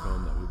kingdom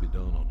come, thy will be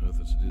done on earth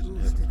as it is in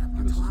heaven.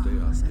 Give us this day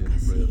our daily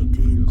bread, and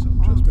forgive us our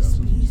trespasses.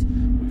 We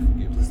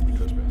forgive those who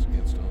trespass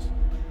against us.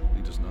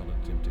 Lead us not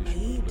into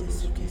temptation, but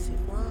deliver us from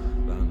evil.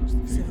 Thine is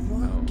the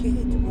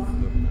kingdom, the power,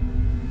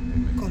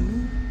 and the glory forever.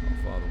 Amen. Our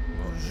Father, who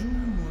art in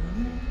heaven, hallowed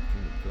be thy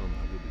kingdom come,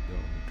 thy will be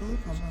done on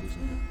earth as it is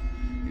in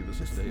heaven. Give us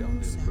this day our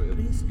daily bread,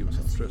 and forgive us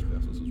our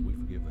trespasses as we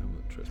forgive them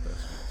that trespass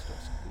against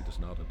us. Lead us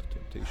not into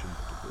temptation,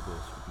 but deliver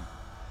us from evil.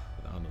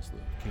 Thine is the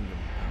kingdom,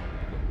 the power,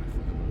 and the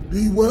glory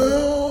forever.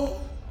 Beware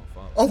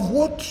of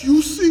what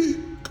you seek.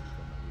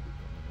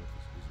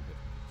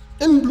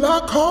 In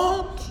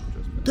Blackheart,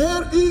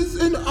 there is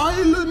an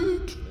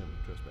island,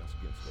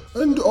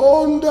 and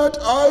on that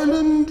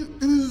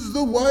island is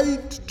the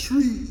white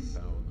tree.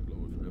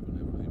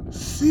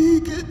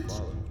 wicked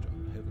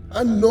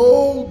and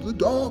know the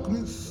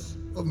darkness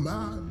of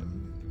man.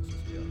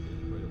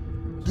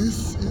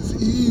 This is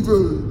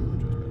evil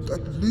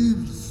that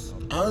lives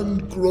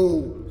and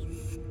grows.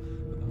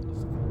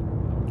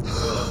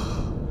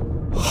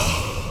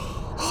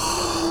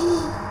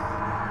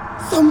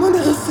 Someone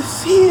else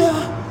is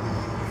here.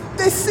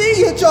 They see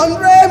you, John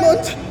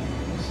Raymond.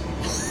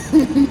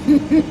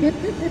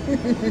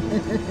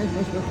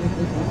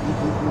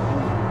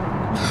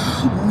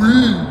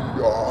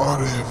 We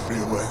are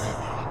everywhere.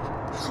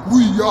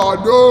 We are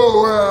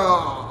nowhere.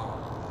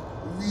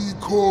 We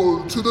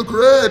call to the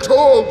great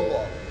old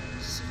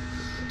ones.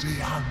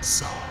 The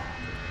answer.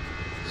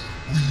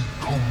 We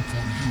come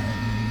for you.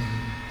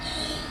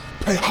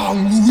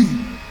 Pehang Louis,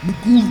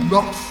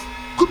 Mugulnaf,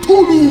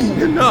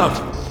 Cthulhu. Enough!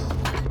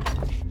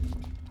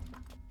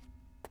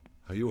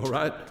 Are you all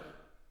right?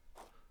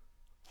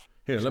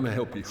 Here, let me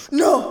help you.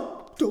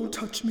 No, don't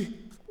touch me.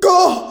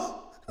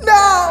 Go!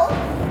 Now!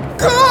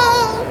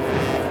 Go!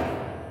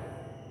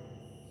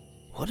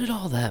 What did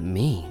all that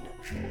mean?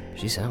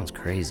 She sounds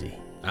crazy.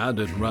 I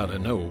didn't rightly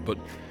know, but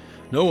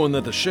knowing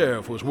that the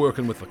sheriff was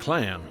working with the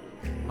Klan,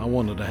 I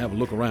wanted to have a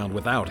look around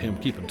without him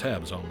keeping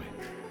tabs on me.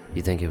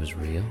 You think it was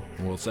real?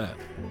 What's that?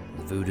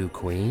 The Voodoo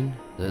Queen?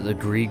 The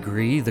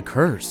Gree, the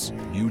curse?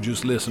 You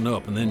just listen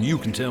up, and then you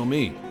can tell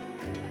me.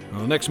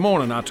 The next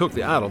morning, I took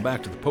the idol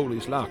back to the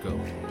police lockup.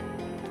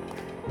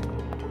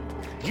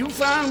 You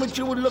found what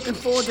you were looking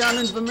for down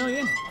in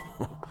Vermilion?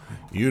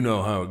 You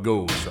know how it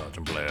goes,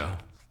 Sergeant Blair.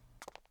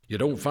 You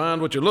don't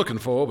find what you're looking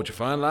for, but you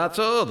find lots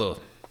of other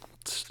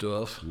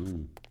stuff.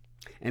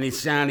 Any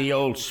sign of the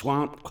old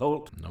swamp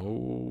cult?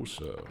 No,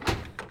 sir.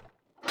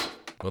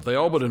 But they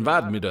all but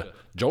invited me to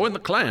join the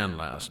Klan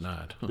last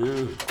night.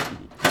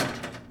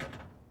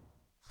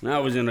 I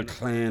was in a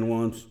Klan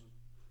once.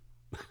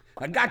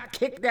 I got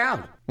kicked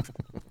out.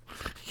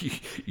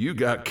 You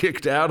got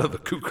kicked out of the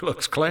Ku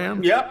Klux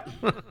Klan? Yep.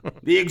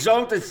 The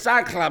Exalted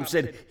Cyclops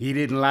said he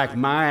didn't like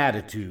my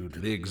attitude.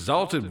 The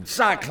Exalted...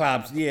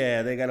 Cyclops,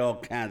 yeah, they got all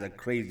kinds of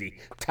crazy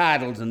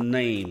titles and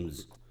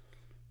names.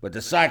 But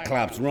the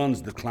Cyclops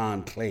runs the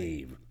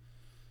Conclave.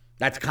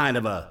 That's kind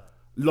of a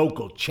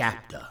local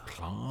chapter.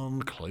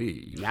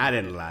 Conclave? I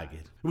didn't like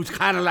it. It was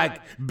kind of like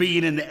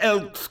being in the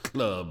Elks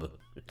Club.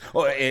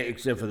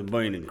 Except for the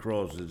burning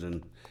crosses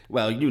and,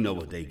 well, you know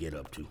what they get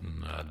up to.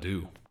 I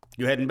do.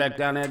 You heading back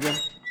down there, John?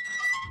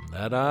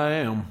 That I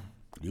am.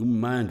 You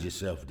mind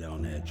yourself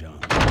down there,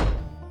 John.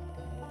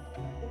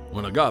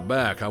 When I got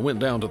back, I went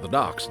down to the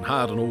docks and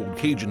hired an old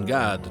Cajun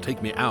guide to take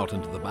me out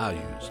into the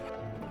bayous.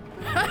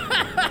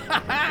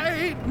 I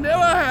ain't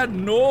never had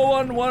no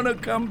one want to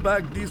come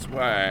back this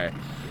way.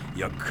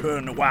 You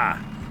couldn't why.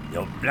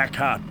 Your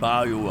Blackheart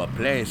Bayou a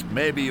place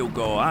maybe you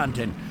go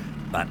hunting,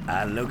 but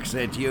I looks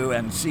at you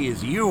and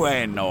sees you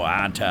ain't no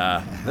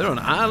hunter. There an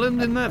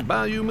island in that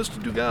bayou, Mr.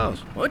 Dugas?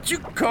 What you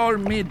call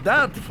me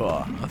that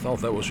for? I thought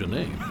that was your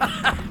name.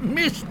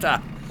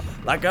 Mister,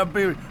 like I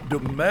be the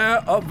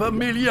mayor of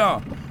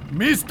Vermilion,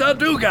 Mr.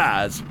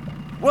 Dugas.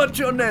 What's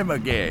your name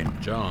again?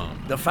 John.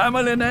 The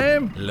family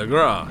name?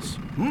 Legrasse.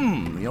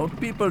 Your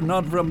people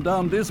not from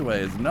down this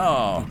ways,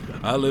 no.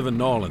 I live in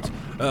New Orleans.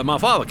 My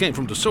father came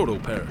from DeSoto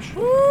Parish.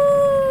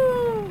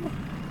 Woo!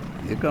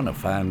 You're gonna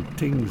find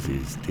things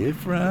is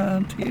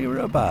different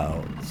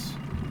hereabouts.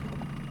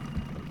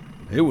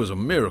 It was a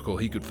miracle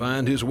he could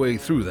find his way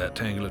through that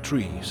tangle of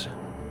trees.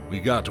 We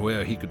got to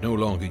where he could no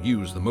longer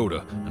use the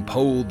motor and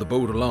poled the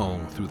boat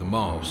along through the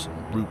moss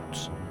and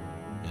roots.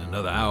 In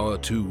another hour or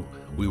two,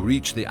 we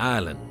reached the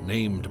island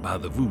named by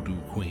the Voodoo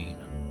Queen.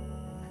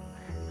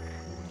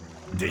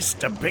 This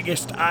the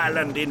biggest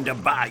island in the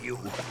bayou.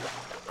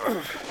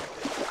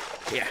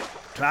 Here,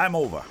 climb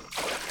over.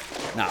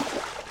 Now,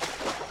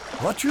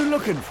 what you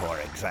looking for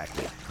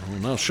exactly?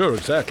 I'm not sure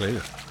exactly.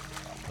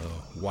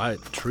 A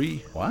white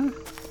tree? What?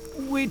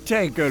 We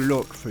take a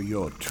look for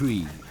your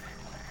tree.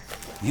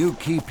 You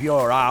keep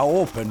your eye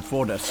open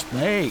for the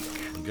snake.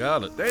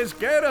 Got it. There's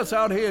gators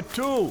out here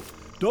too.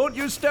 Don't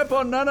you step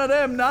on none of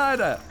them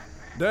neither.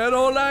 They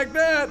don't like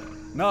that.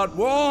 Not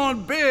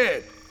one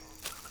bit.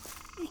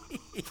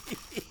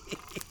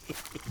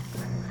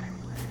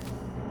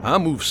 I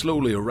moved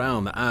slowly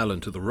around the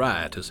island to the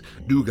right as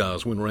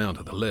Dugas went around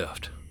to the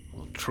left.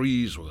 The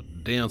trees were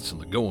dense and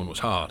the going was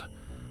hard.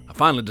 I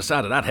finally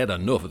decided I'd had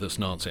enough of this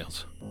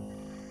nonsense.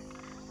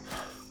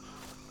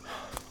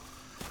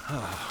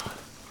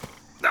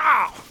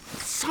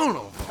 Son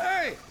of a...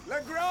 Hey,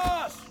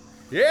 Legrasse!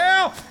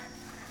 Yeah?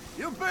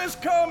 You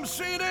best come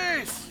see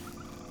this.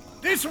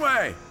 This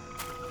way.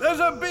 There's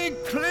a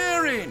big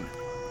clearing.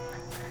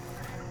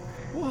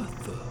 What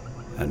the...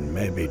 And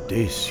maybe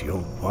this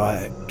your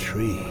white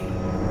tree.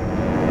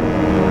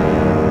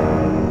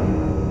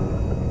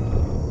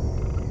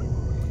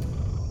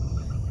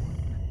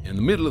 In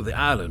the middle of the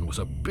island was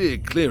a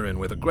big clearing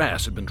where the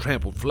grass had been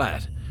trampled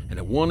flat, and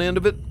at one end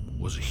of it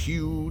was a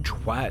huge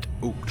white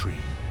oak tree.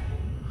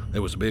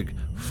 There was a big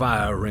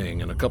fire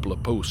ring and a couple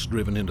of posts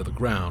driven into the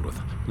ground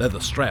with leather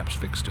straps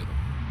fixed to them.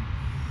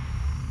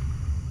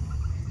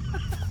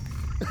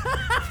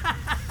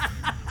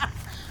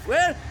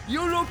 Well,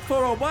 You look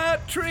for a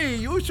white tree,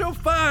 you shall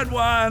find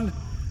one.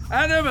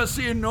 I never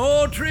seen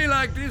no tree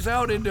like this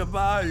out in the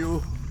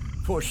bayou,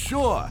 for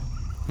sure.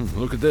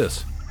 Look at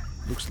this.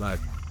 Looks like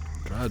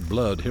dried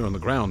blood here on the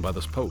ground by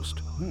this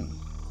post.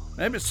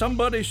 Maybe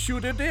somebody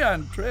shoot a deer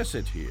and dress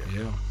it here.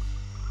 Yeah,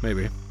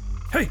 maybe.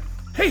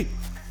 Hey,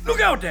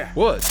 look out there.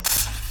 What?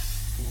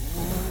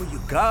 Oh, you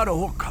got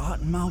old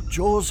Cottonmouth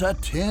Joe's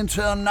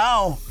attention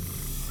now.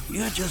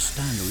 You just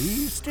stand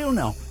real still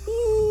now.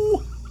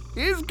 Ooh,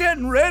 he's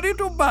getting ready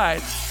to bite.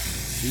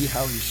 See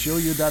how he show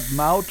you that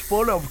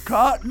mouthful of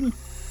cotton?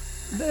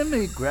 Let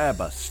me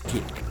grab a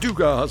stick.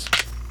 Dugars.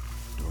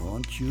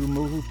 Don't you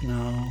move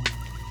now.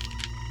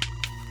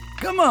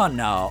 Come on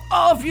now.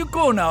 Off you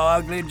go now,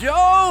 Ugly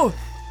Joe.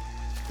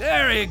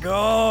 There you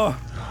go.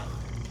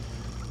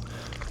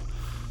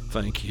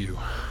 Thank you.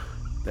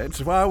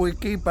 That's why we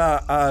keep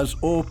our eyes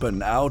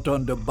open out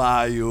on the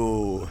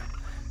bayou.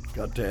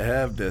 Got to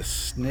have the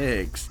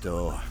snakes,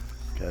 though,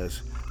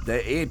 'cause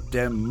they eat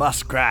them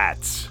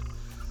muskrats.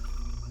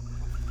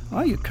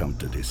 Why you come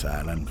to this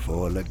island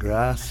for,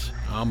 Legrasse?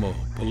 I'm a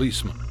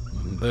policeman.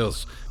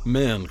 There's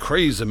men,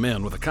 crazy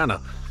men with a kind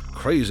of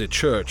crazy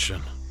church,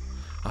 and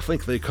I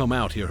think they come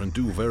out here and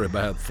do very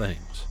bad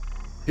things.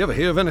 You ever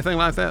hear of anything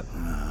like that?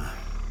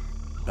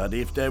 But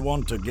if they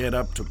want to get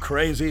up to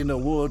crazy in the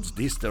woods,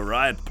 this the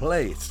right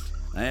place.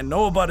 Ain't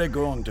nobody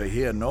going to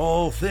hear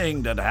no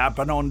thing that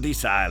happened on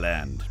this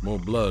island. More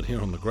blood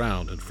here on the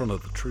ground in front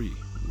of the tree.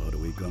 What are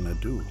we gonna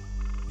do?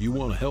 You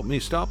want to help me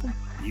stop them?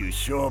 You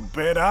sure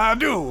bet I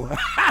do.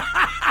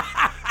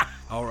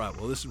 All right,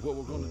 well, this is what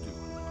we're going to do.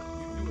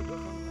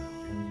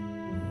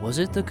 Was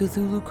it the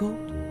Cthulhu cult?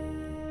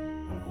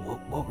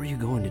 What were you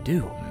going to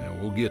do? Yeah,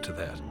 we'll get to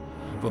that.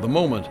 For the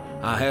moment,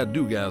 I had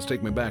Dugaz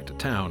take me back to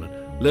town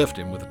and left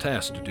him with a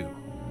task to do.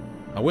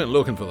 I went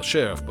looking for the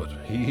sheriff, but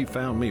he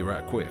found me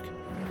right quick.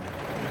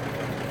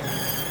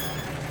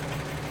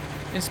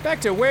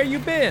 Inspector, where you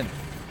been?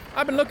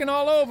 I've been looking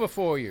all over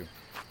for you.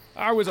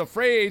 I was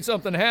afraid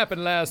something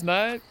happened last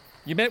night.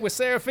 You met with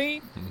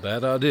Seraphine?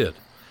 That I did,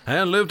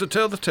 and lived to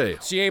tell the tale.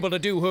 She able to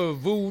do her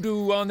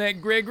voodoo on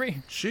that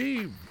Gregory?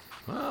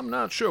 I'm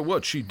not sure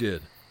what she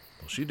did.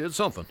 Well, she did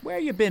something. Where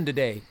you been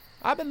today?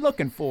 I've been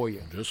looking for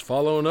you. Just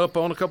following up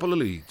on a couple of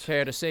leads.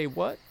 Care to say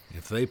what?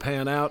 If they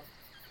pan out,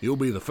 you'll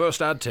be the first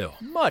I'd tell.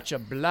 Much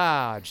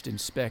obliged,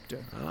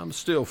 Inspector. I'm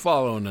still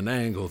following an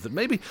angle that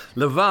maybe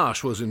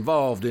Levache was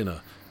involved in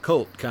a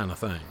cult kind of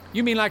thing.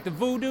 You mean like the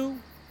voodoo?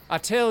 I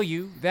tell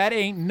you, that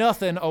ain't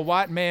nothing a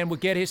white man would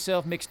get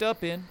himself mixed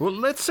up in. Well,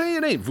 let's say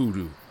it ain't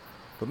voodoo,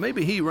 but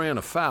maybe he ran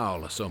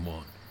afoul of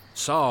someone,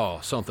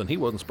 saw something he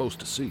wasn't supposed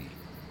to see.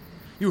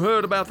 You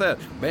heard about that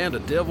band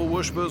of devil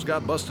worshippers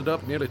got busted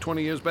up nearly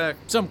 20 years back?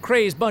 Some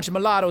crazed bunch of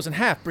mulattoes and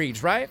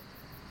half-breeds, right?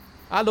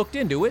 I looked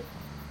into it.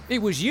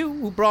 It was you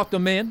who brought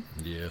them in.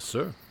 Yes,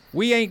 sir.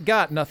 We ain't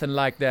got nothing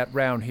like that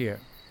round here.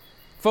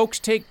 Folks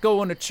take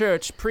going to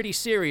church pretty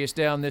serious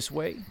down this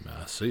way.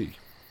 I see.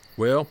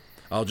 Well,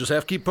 I'll just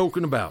have to keep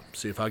poking about,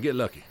 see if I get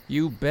lucky.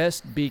 You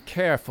best be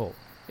careful,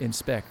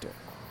 Inspector.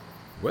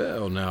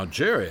 Well, now,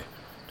 Jerry,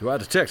 do I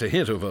detect a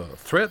hint of a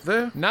threat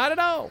there? Not at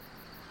all.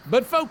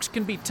 But folks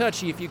can be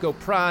touchy if you go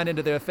prying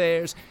into their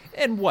affairs,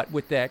 and what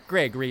with that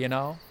Gregory and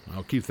all.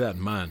 I'll keep that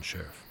in mind,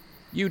 Sheriff.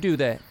 You do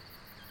that.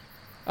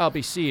 I'll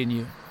be seeing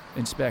you,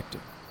 Inspector.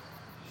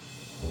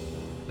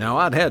 Now,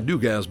 I'd had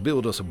Dugaz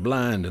build us a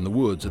blind in the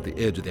woods at the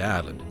edge of the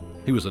island.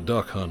 He was a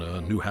duck hunter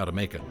and knew how to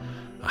make a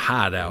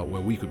hideout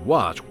where we could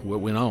watch what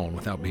went on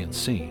without being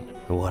seen.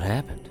 What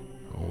happened?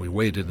 We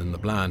waited in the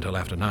blind till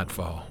after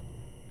nightfall.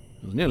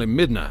 It was nearly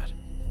midnight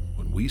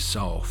when we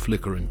saw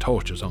flickering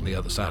torches on the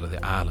other side of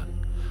the island.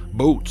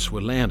 Boats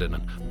were landing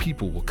and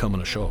people were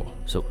coming ashore.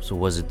 So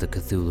was it the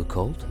Cthulhu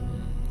cult?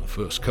 The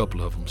first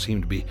couple of them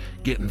seemed to be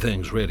getting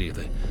things ready.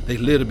 They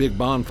lit a big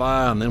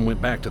bonfire and then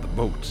went back to the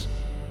boats.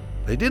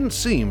 They didn't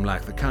seem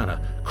like the kind of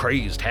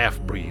crazed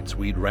half-breeds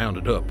we'd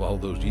rounded up all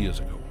those years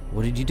ago.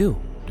 What did you do?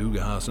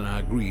 Dugaz and I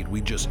agreed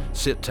we'd just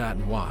sit tight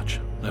and watch.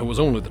 There was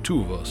only the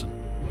two of us,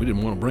 and we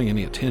didn't want to bring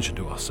any attention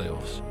to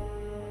ourselves.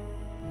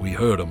 We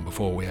heard them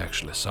before we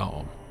actually saw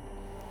them.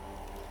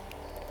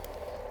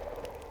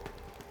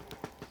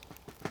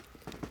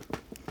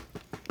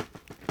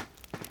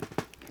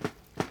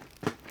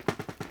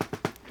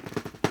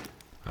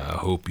 I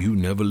hope you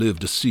never live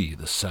to see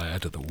the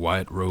sight of the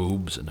white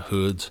robes and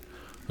hoods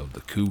of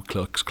the Ku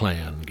Klux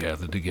Klan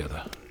gathered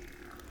together.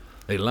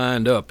 They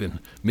lined up in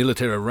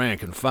military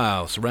rank and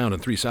file surrounding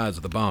three sides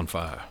of the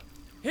bonfire.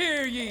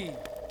 Hear ye!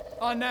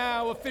 I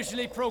now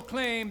officially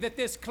proclaim that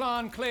this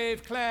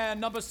Conclave Clan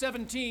number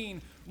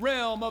 17,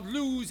 realm of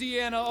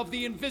Louisiana of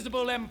the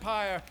Invisible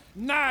Empire,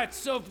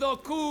 Knights of the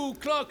Ku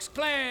Klux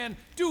Klan,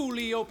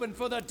 duly open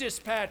for the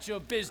dispatch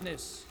of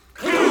business.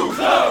 Ku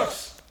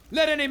Klux!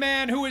 Let any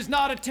man who has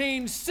not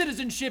attained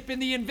citizenship in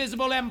the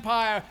Invisible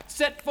Empire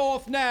set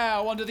forth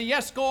now under the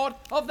escort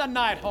of the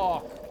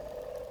Nighthawk.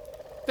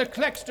 The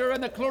Klexter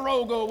and the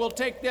Clorogo will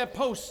take their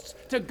posts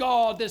to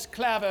guard this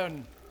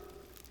cavern.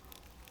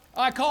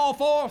 I call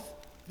forth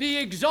the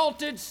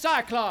Exalted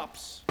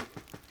Cyclops.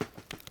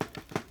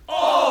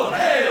 All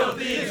hail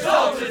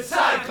Exalted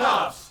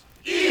Cyclops!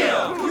 Ea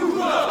Ku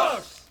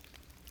Klux!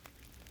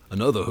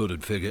 Another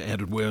hooded figure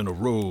entered wearing a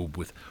robe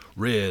with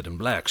red and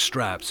black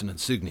stripes and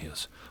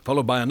insignias,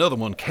 followed by another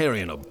one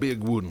carrying a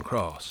big wooden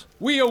cross.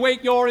 We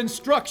await your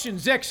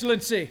instructions,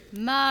 Excellency.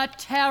 My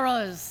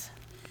terrors,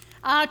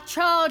 I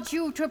charge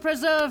you to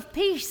preserve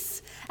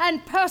peace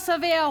and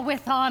persevere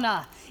with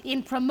honor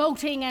in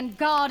promoting and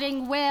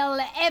guarding well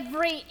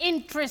every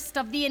interest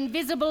of the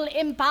invisible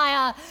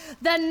empire,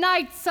 the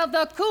Knights of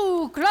the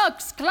Ku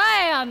Klux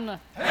Klan.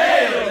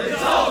 Hail,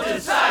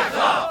 Exalted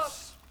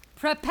Cyclops!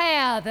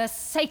 Prepare the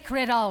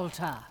sacred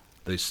altar.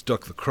 They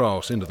stuck the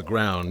cross into the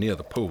ground near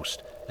the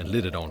post and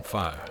lit it on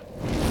fire.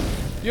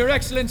 Your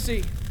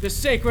Excellency, the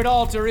sacred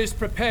altar is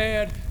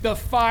prepared. The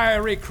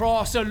fiery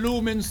cross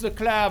illumines the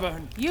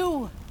cavern.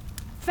 You,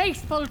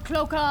 faithful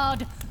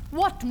Clocard,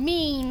 what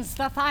means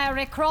the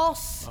fiery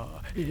cross?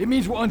 It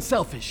means we're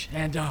unselfish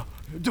and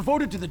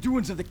devoted to the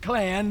doings of the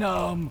clan,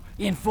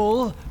 in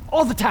full,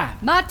 all the time.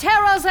 My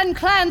terrors and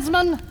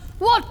clansmen,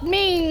 what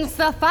means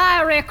the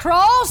fiery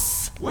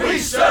cross? We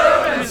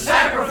serve and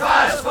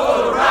sacrifice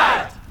for the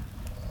right.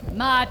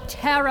 My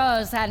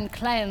terrors and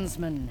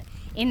clansmen,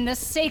 in the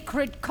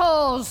sacred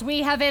cause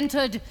we have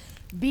entered,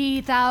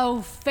 be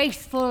thou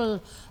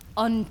faithful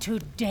unto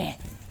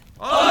death.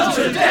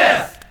 Unto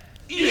death!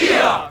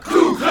 Ea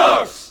Ku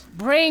Klux!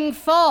 Bring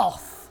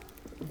forth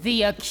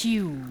the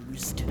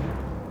accused.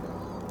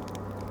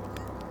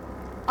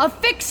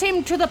 Affix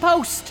him to the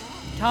post,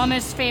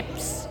 Thomas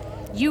Phillips.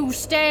 You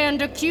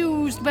stand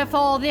accused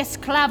before this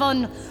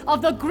clavern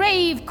of the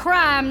grave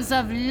crimes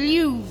of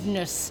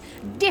lewdness,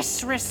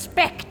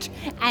 disrespect,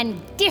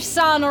 and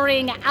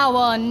dishonoring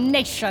our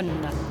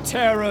nation.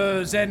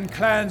 Terrors and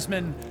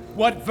clansmen,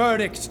 what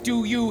verdict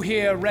do you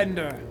here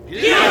render?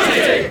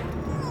 Guilty!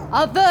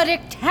 A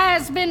verdict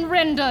has been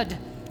rendered.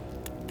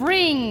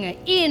 Bring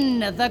in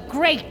the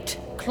great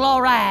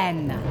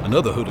Cloran.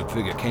 Another hooded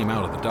figure came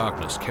out of the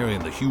darkness carrying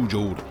the huge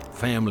old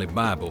family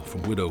Bible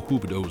from Widow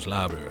Hubido's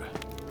library.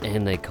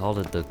 And they called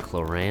it the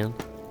Cloran?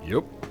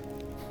 Yep.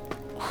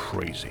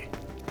 Crazy.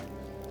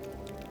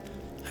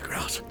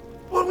 Legrasse,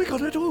 what are we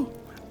gonna do?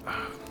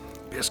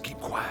 Best keep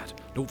quiet.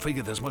 Don't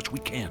figure there's much we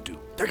can do.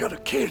 They're gonna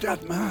kill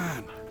that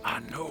man. I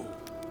know.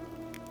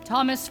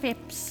 Thomas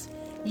Phillips,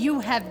 you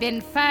have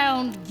been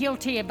found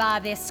guilty by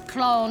this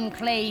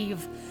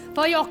conclave.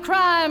 For your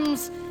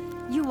crimes,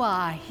 you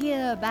are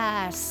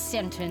hereby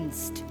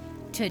sentenced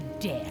to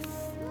death.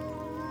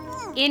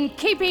 In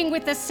keeping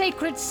with the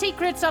sacred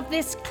secrets of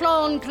this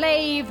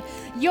conclave,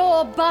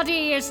 your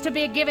body is to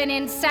be given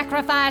in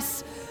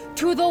sacrifice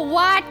to the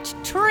White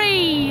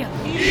Tree.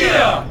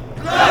 Ea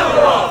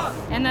Glamour!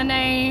 In the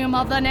name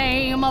of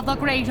the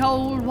great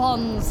old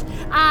ones,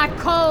 I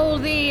call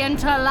thee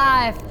into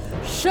life,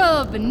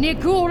 Shub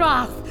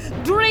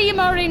Nigurath,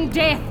 dreamer in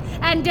death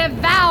and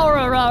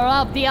devourer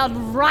of the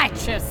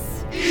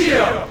unrighteous.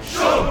 Ea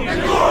Shub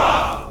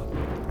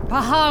Nigurath!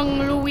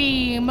 Pahang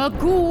Louis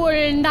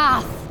Magul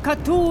Nath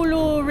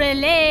Cthulhu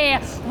Relay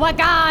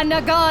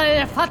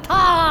Waganagal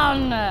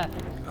Fatan.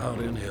 Out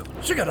in heaven.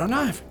 She got a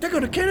knife. They're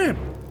gonna kill him.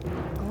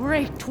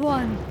 Great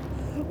one,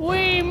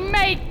 we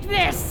make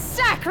this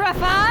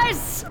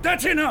sacrifice.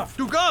 That's enough.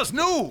 You guys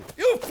know.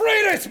 You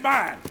free this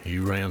man. He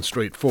ran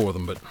straight for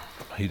them, but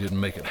he didn't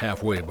make it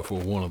halfway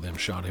before one of them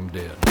shot him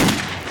dead.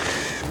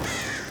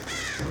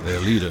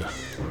 Their leader,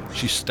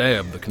 she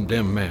stabbed the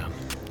condemned man,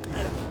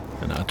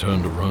 and I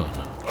turned to run.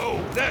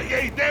 Oh,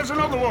 there's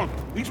another one.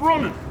 He's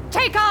running.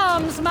 Take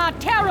arms, my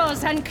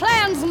terrors and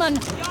clansmen.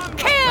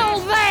 Kill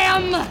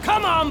them!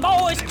 Come on,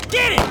 boys,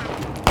 get it!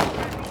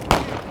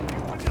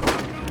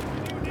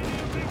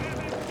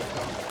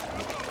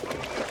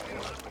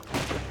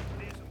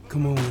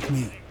 Come on with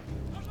me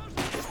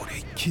before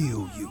they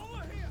kill you.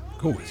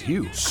 Go with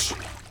you? Shh.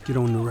 Get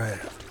on the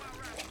raft.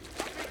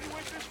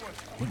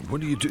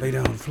 What do you do? Lay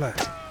down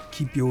flat.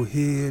 Keep your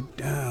head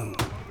down.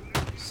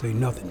 Say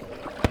nothing.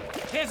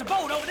 There's a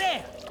boat over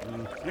there.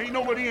 Ain't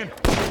nobody in.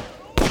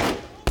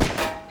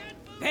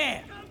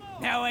 There.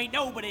 Now ain't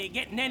nobody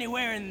getting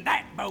anywhere in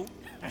that boat.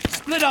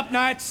 Split up,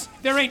 Knights.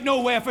 There ain't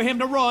nowhere for him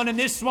to run in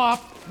this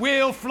swamp.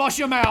 We'll flush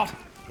him out.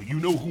 You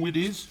know who it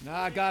is?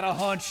 I got a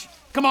hunch.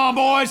 Come on,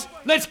 boys.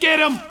 Let's get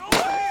him.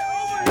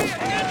 Over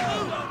here.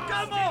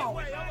 Come on.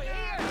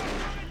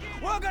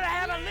 We're gonna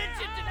have a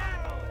lynching tonight.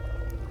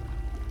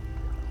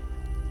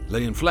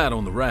 Laying flat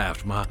on the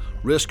raft, my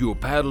rescuer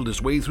paddled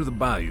his way through the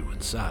bayou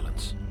in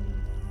silence.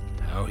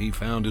 How he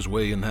found his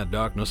way in that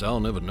darkness,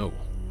 I'll never know.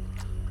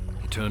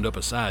 He turned up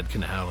a side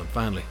canal and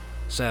finally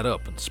sat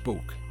up and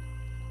spoke.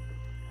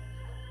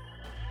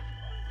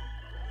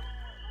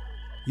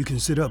 You can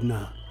sit up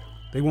now.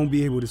 They won't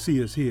be able to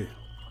see us here.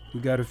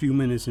 We got a few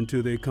minutes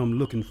until they come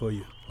looking for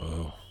you.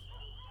 Oh.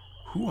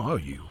 Who are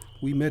you?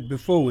 We met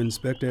before,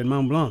 Inspector, at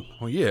Mont Blanc.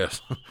 Oh,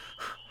 yes.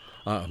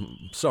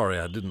 Sorry,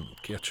 I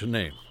didn't catch your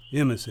name.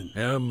 Emerson.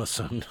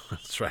 Emerson,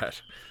 that's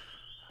right.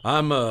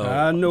 I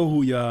know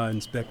who you are,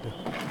 Inspector.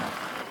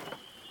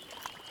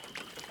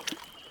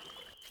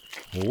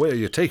 Well, where are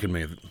you taking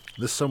me?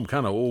 This some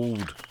kind of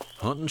old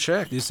hunting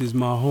shack? This is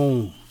my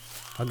home.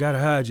 I gotta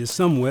hide you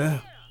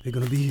somewhere. They're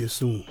gonna be here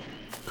soon.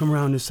 Come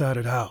around this side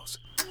of the house.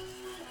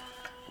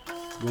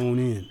 Go on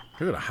in.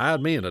 You're gonna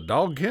hide me in a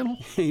dog kennel?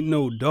 Ain't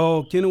no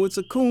dog kennel, it's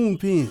a coon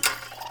pen.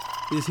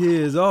 This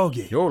here is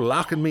Augie. You're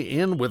locking me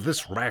in with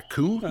this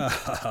raccoon?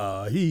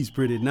 He's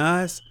pretty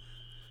nice.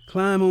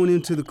 Climb on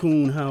into the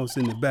coon house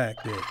in the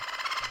back there.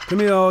 Come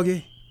here,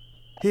 Augie.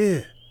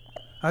 Here,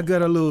 I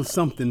got a little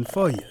something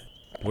for you.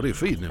 What are you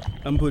feeding him?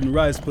 I'm putting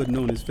rice pudding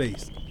on his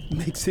face.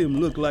 Makes him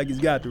look like he's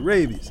got the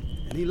rabies,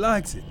 and he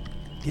likes it.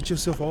 Get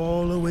yourself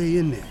all the way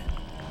in there.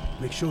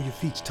 Make sure your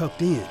feet's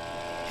tucked in.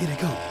 Here they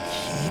come.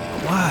 Keep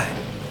quiet.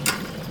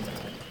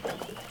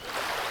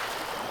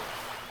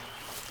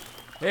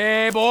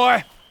 Hey,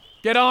 boy.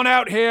 Get on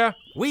out here.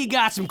 We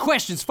got some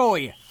questions for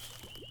you.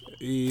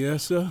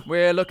 Yes, sir?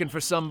 We're looking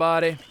for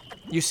somebody.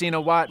 You seen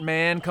a white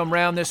man come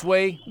round this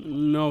way?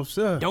 No,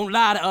 sir. Don't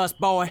lie to us,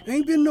 boy.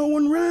 Ain't been no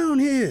one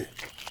round here.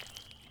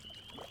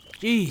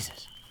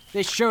 Jesus.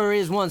 This sure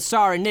is one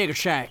sorry nigger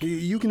shack.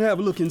 You can have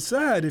a look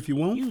inside if you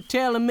want. You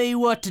telling me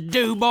what to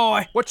do,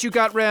 boy? What you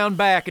got round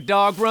back, a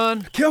dog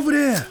run? Careful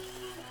there.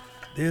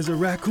 There's a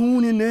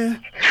raccoon in there.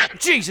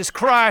 Jesus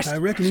Christ! I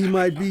reckon he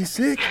might be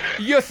sick.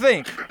 You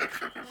think?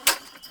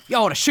 You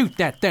ought to shoot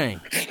that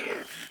thing.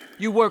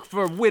 You work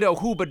for Widow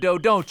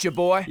Huberdeau, don't you,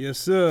 boy? Yes,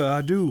 sir,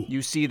 I do.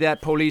 You see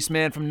that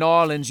policeman from New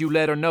Orleans, you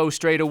let her know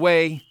straight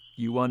away.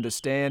 You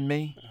understand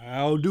me?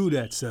 I'll do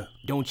that, sir.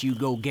 Don't you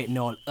go getting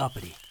all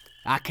uppity.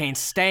 I can't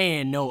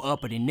stand no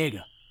uppity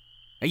nigger.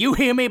 You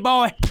hear me,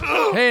 boy?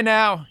 Hey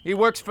now, he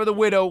works for the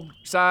widow.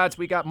 Besides,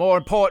 we got more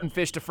important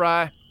fish to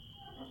fry.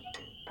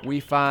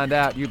 We find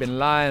out you've been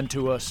lying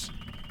to us.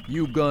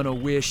 You gonna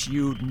wish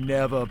you'd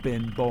never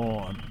been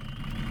born.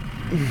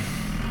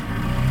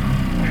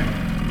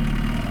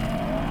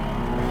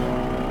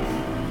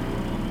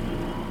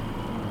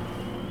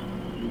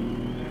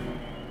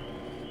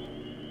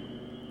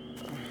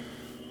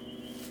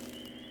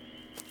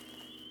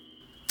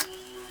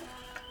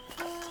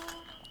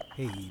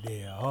 Hey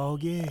there,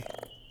 Augie.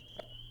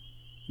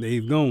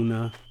 They've gone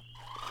now.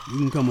 You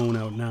can come on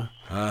out now.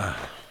 I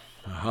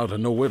ought to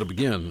know where to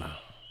begin.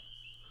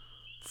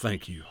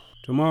 Thank you.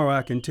 Tomorrow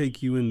I can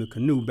take you in the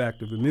canoe back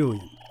to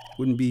Vermilion.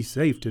 Wouldn't be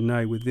safe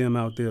tonight with them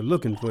out there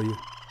looking for you.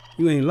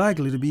 You ain't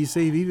likely to be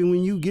safe even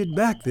when you get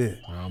back there.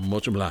 I'm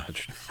much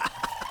obliged.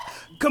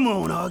 Come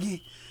on,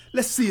 Augie.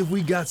 Let's see if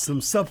we got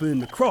some supper in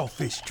the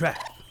crawfish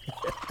trap.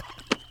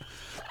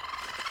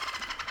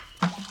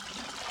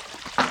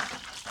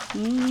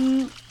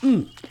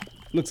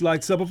 Looks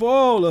like supper for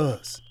all of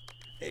us.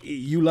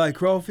 You like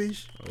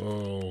crawfish?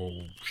 Oh,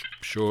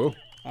 sure.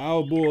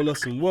 I'll boil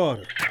us some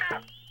water.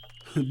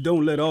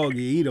 Don't let Augie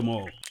eat them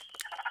all.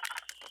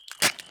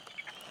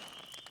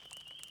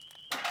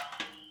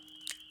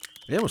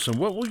 Emerson,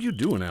 what were you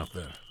doing out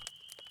there?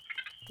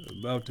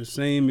 About the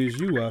same as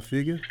you, I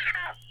figure.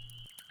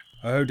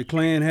 I heard the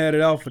clan had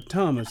it out for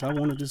Thomas. I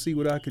wanted to see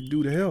what I could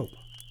do to help.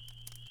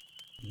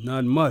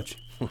 Not much.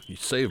 You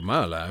saved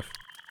my life.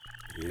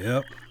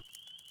 Yep.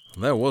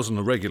 That wasn't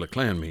a regular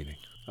clan meeting.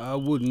 I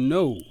wouldn't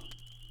know.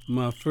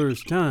 My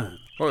first time.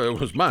 Well, it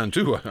was mine,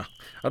 too.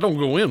 I don't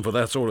go in for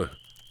that sort of...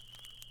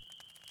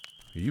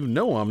 You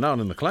know I'm not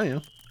in the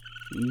clan.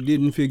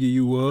 Didn't figure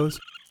you was.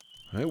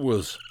 It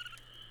was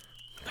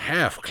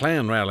half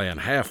clan rally and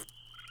half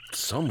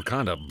some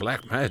kind of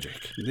black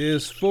magic.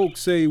 There's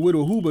folks say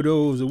Widow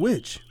Huberdeau's a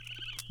witch.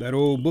 That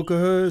old book of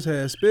hers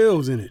has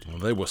spells in it. Well,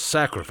 they were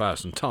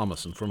sacrificing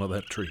Thomas in front of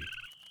that tree.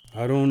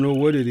 I don't know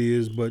what it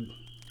is, but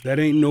that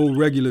ain't no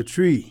regular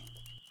tree.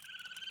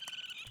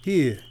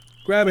 Here,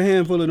 grab a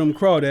handful of them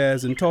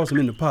crawdads and toss them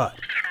in the pot.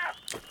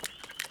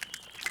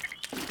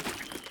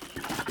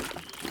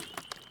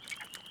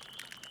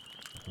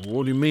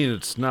 What do you mean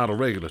it's not a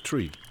regular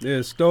tree?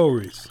 There's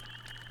stories.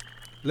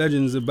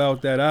 Legends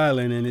about that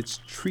island and its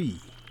tree.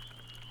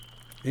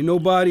 Ain't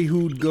nobody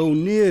who'd go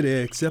near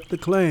there except the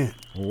clan.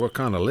 Well, what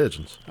kind of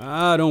legends?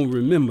 I don't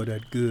remember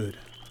that good.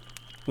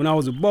 When I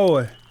was a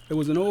boy, there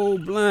was an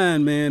old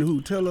blind man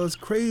who'd tell us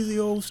crazy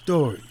old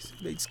stories.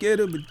 They'd scare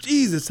the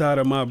bejesus out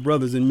of my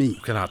brothers and me.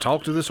 Can I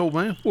talk to this old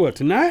man? What,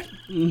 tonight?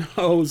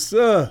 No,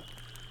 sir.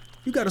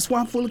 You got a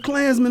swamp full of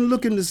clansmen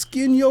looking to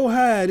skin your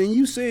hide, and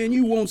you saying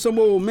you want some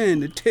old man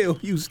to tell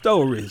you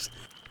stories.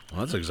 Well,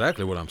 that's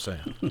exactly what I'm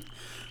saying.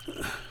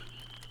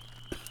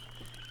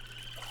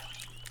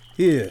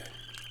 Here,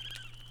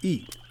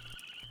 eat.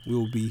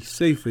 We'll be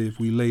safer if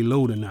we lay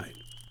low tonight.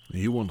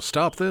 You want to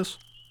stop this?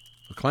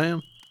 The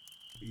clan?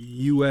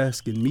 You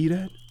asking me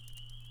that?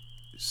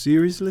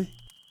 Seriously?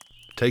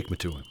 Take me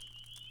to him.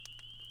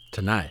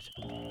 Tonight.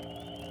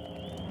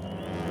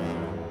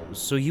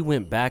 So you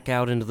went back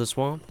out into the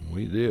swamp?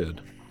 We did.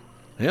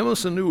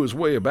 Emerson knew his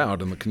way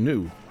about in the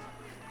canoe.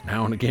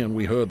 Now and again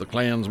we heard the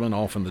clansmen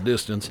off in the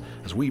distance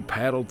as we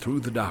paddled through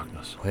the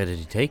darkness. Where did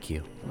he take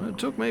you? Well, it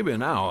took maybe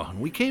an hour, and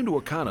we came to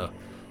a kind of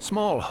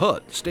small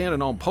hut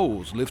standing on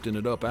poles, lifting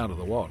it up out of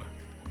the water.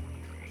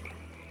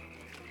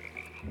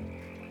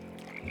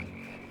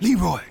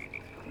 Leroy!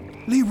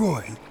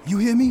 Leroy, you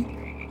hear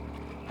me?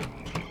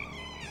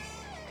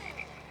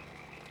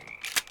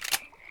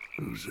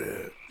 Who's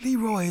that?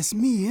 Leroy, it's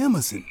me,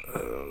 Emerson.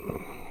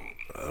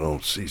 I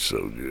don't see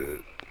so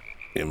good.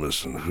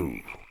 Emerson who?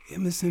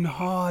 Emerson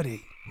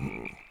Hardy.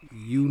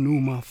 You knew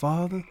my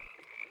father?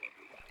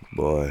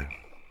 Boy,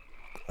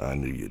 I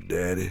knew your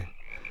daddy,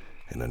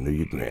 and I knew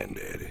your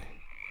granddaddy.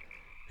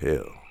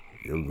 Hell,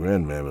 your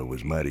grandmamma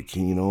was mighty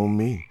keen on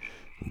me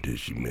until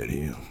she met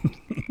him.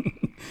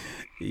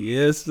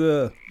 Yes,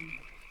 sir.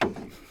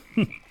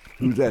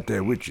 Who's that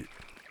there with you?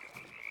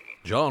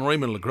 John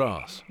Raymond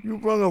Legrasse. You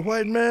brought a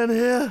white man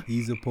here?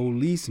 He's a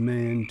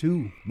policeman,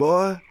 too.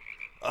 Boy,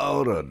 I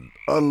ought to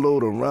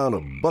unload a round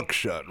of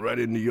buckshot right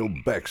into your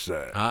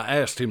backside. I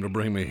asked him to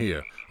bring me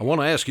here. I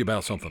want to ask you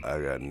about something. I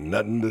got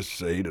nothing to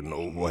say to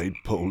no white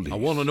police. I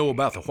want to know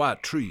about the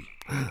white tree.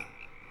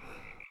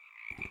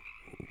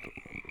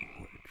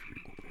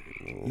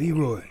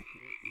 Leroy,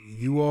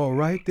 you all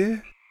right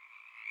there?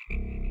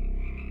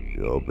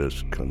 Y'all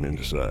best come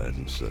inside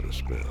and set a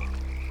spell.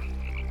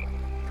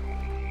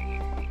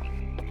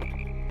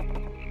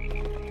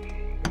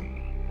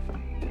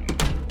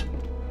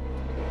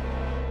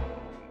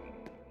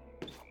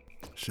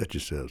 Set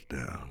yourselves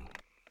down.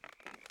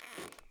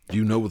 Do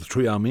you know what the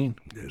tree I mean?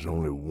 There's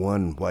only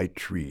one white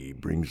tree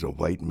brings a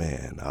white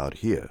man out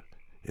here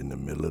in the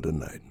middle of the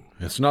night.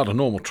 It's not a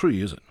normal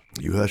tree, is it?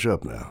 You hush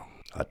up now.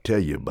 I'll tell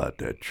you about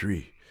that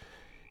tree.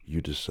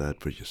 You decide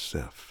for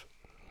yourself.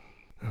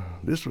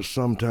 This was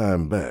some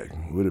time back.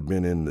 Would have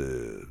been in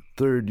the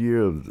 3rd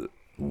year of the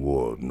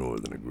War of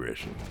Northern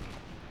Aggression.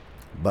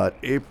 About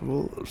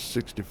April of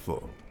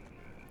 '64.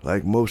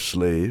 Like most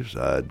slaves,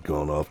 I'd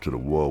gone off to the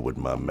war with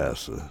my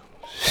master.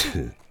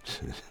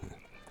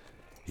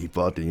 He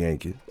fought the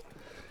Yankees,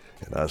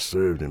 and I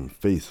served him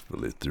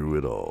faithfully through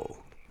it all.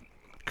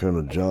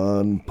 Colonel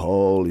John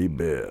Paul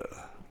Hebert,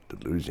 the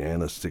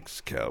Louisiana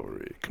 6th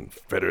Cavalry,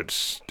 Confederate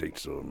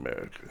States of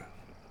America.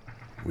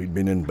 We'd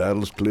been in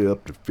battles clear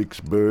up to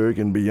Vicksburg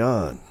and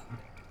beyond.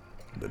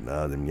 But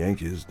now them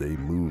Yankees, they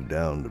moved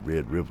down the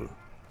Red River.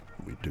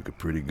 We took a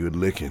pretty good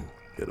licking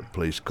at a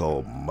place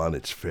called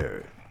Monnett's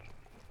Ferry.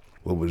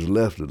 What was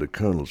left of the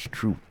colonel's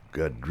troop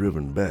got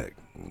driven back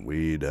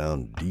way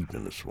down deep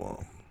in the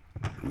swamp.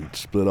 We'd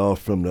split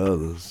off from the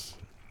others,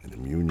 and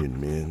them Union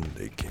men,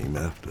 they came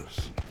after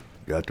us.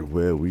 Got to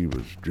where we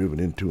was driven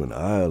into an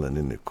island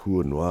in the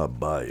Cournois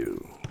Bayou,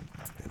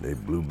 and they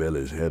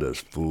bluebellies had us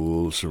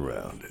full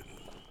surrounded.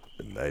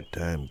 The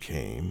nighttime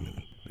came,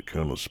 and the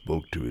colonel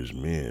spoke to his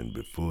men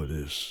before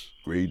this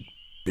great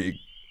big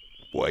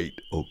white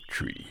oak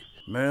tree.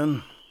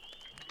 Men,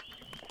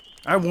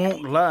 I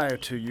won't lie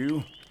to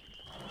you.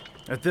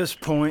 At this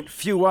point,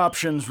 few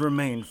options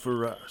remain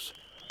for us.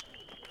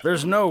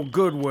 There's no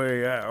good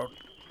way out,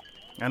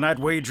 and I'd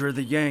wager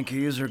the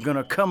Yankees are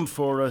gonna come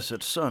for us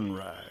at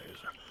sunrise.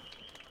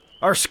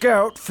 Our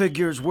scout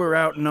figures we're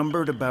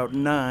outnumbered about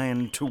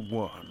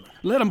 9-1.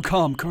 Let 'em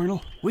come,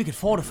 Colonel. We could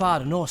fortify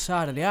the north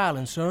side of the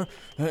island, sir,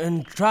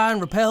 and try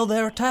and repel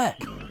their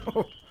attack.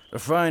 Oh, a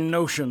fine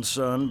notion,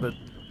 son, but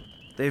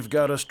they've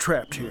got us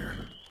trapped here.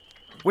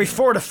 We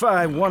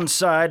fortify one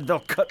side, they'll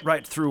cut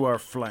right through our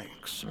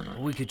flanks.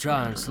 We could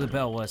try and slip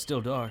out while it's still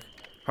dark.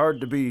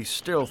 Hard to be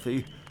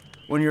stealthy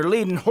when you're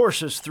leading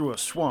horses through a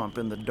swamp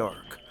in the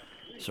dark,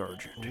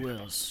 Sergeant.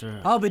 Well,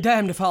 sir, I'll be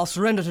damned if I'll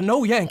surrender to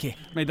no Yankee.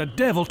 May the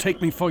devil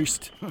take me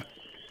first.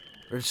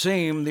 It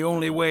seems the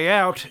only way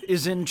out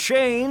is in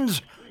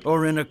chains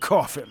or in a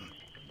coffin.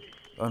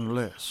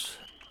 Unless...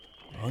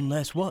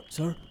 Unless what,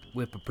 sir?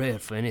 We're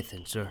prepared for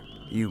anything, sir.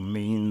 You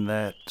mean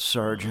that,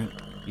 Sergeant?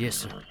 Yes,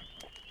 sir.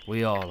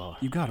 We all are.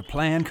 You got a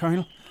plan,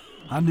 Colonel?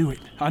 I knew it.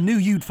 I knew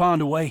you'd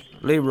find a way.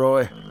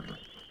 Leroy,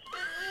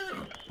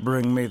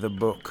 bring me the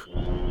book.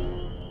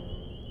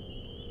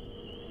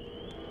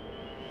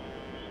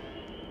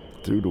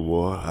 Through the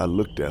war, I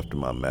looked after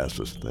my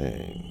master's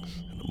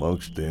things, and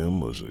amongst them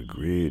was a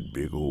great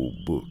big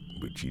old book,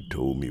 which he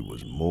told me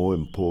was more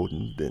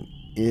important than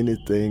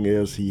anything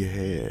else he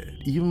had,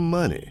 even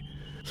money.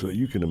 So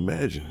you can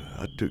imagine,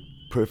 I took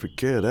perfect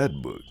care of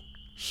that book.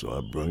 So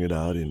I brung it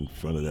out in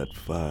front of that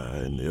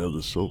fire and the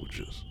other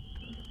soldiers.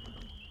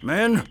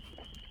 Men,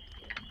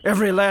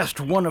 every last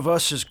one of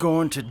us is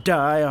going to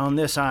die on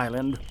this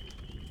island.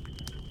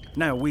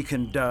 Now we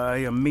can die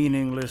a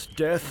meaningless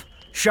death,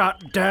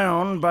 shot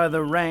down by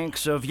the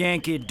ranks of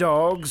Yankee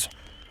dogs,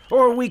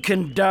 or we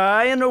can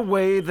die in a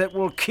way that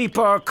will keep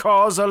our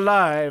cause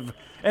alive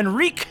and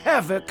wreak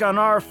havoc on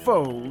our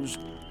foes.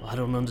 I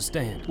don't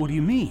understand. What do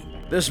you mean?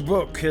 This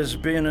book has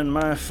been in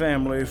my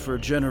family for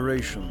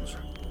generations.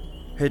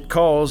 It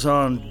calls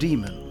on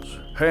demons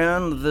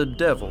and the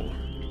devil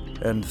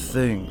and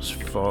things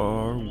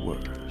far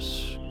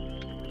worse.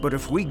 But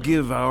if we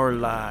give our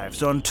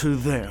lives unto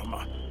them,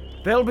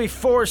 they'll be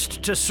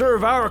forced to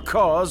serve our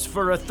cause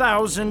for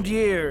 1,000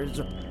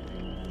 years.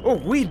 Oh,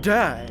 we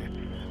die,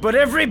 but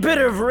every bit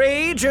of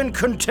rage and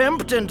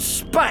contempt and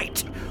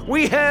spite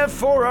we have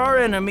for our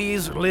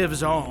enemies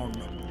lives on.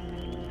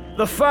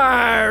 The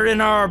fire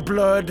in our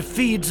blood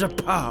feeds a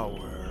power,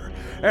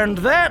 and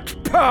that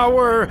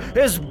power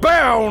is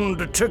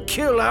bound to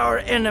kill our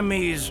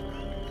enemies.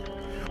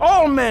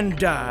 All men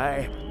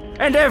die,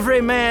 and every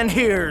man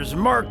here's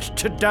marked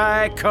to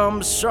die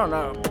come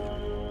sunup.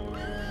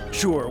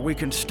 Sure, we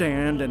can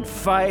stand and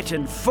fight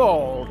and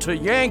fall to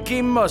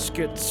Yankee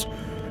muskets,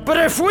 but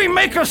if we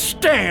make a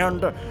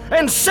stand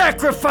and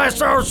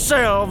sacrifice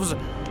ourselves,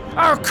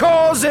 our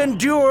cause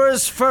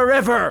endures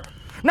forever.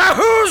 Now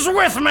who's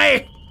with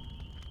me?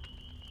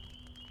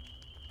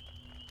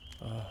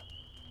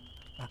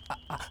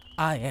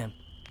 I am.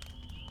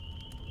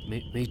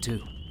 Me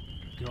too.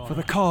 For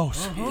the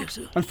cause. Yes,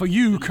 sir. And for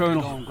you,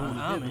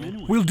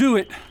 Colonel. We'll do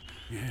it.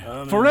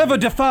 Forever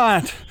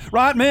defiant.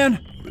 Right,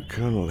 men? The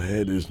colonel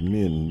had his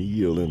men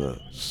kneel in a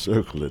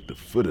circle at the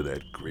foot of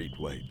that great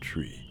white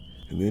tree.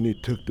 And then he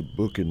took the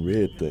book and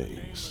read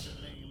things.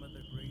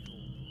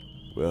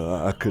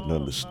 Well, I couldn't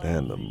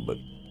understand them, but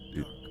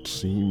it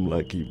seemed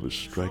like he was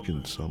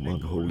striking some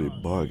unholy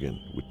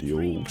bargain with the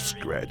old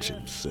Scratch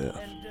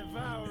himself.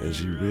 As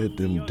he read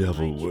them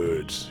devil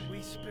words,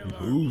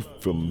 he moved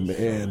from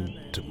man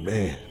to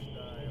man.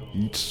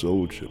 Each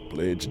soldier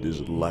pledged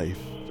his life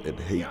and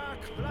hate.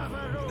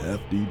 And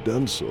after he'd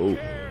done so,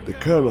 the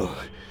colonel,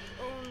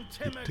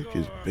 he took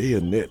his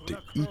bayonet to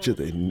each of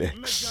their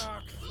necks.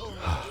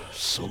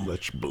 So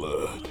much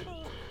blood.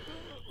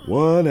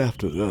 One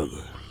after the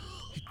other.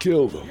 He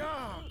killed them.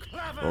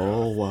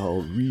 All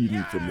while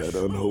reading from that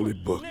unholy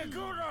book.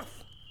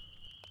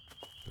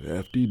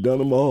 After he'd done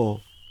them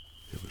all,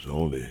 it was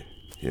only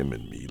him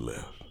and me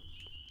left.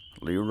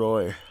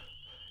 Leroy,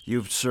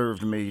 you've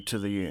served me to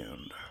the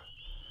end.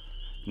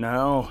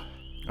 Now,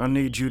 I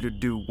need you to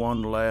do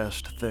one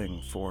last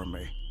thing for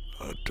me.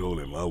 I told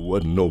him I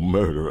wasn't no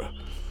murderer,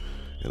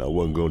 and I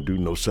wasn't gonna do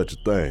no such a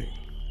thing.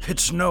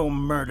 It's no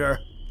murder.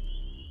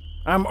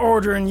 I'm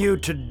ordering you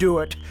to do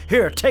it.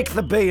 Here, take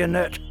the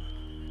bayonet.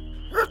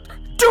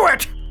 Do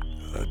it!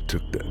 I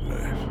took that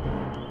knife,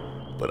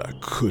 but I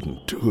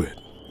couldn't do it.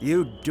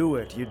 You do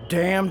it, you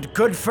damned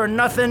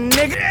good-for-nothing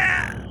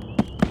nigger!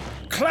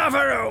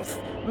 Claveroth!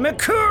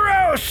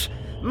 Mikuros!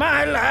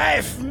 My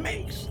life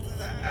makes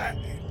that.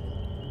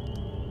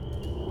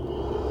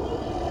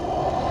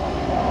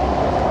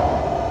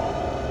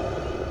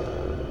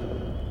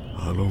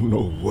 I don't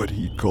know what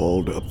he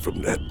called up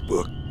from that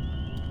book.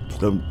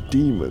 Some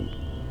demon,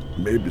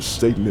 maybe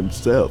Satan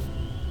himself.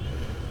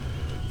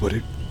 But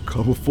it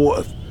come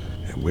forth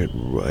and went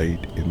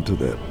right into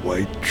that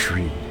white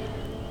tree.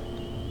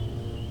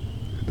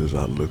 And as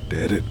I looked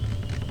at it,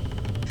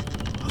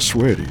 I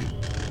swear to you,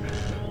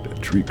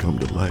 that tree come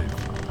to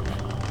life.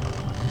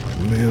 My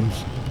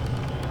limbs,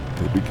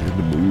 they began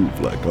to move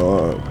like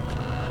arms,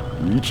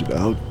 reaching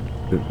out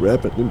and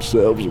wrapping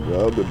themselves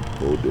around them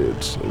poor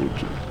dead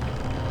soldiers.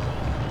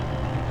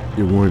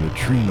 It weren't a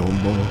tree no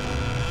more.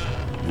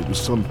 It was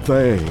some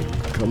thing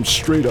come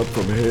straight up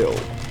from hell.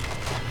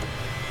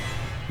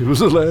 It was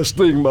the last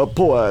thing my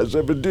poor eyes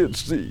ever did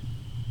see.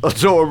 I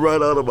tore it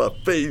right out of my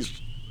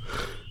face.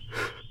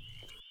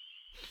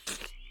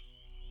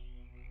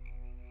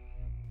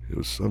 It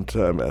was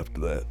sometime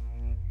after that,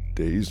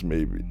 days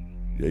maybe,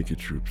 Yankee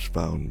troops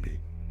found me,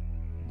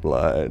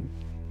 blind,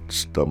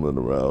 stumbling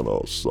around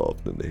all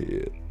soft in the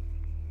head.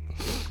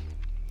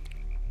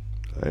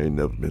 I ain't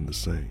never been the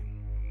same.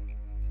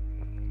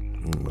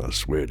 I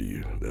swear to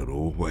you, that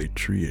old white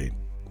tree ain't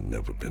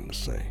never been the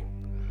same.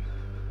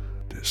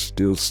 There's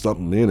still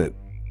something in it.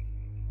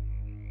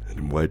 And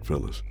them white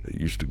fellas, they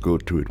used to go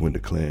to it when the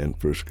Klan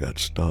first got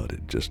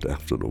started, just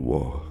after the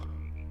war.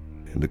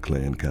 And the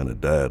Klan kind of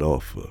died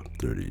off for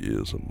 30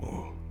 years or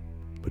more.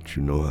 But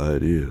you know how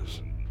it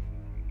is.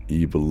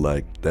 Evil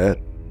like that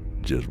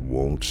just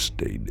won't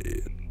stay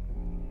dead.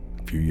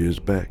 A few years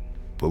back,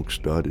 folks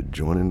started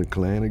joining the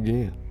Klan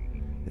again.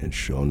 And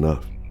sure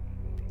enough,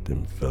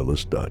 them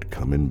fellas start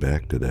coming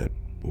back to that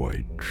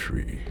white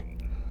tree.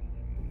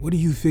 What do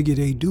you figure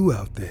they do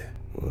out there?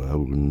 Well, I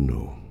wouldn't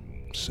know.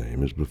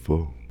 Same as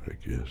before, I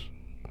guess.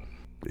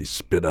 They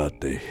spit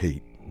out their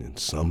hate, and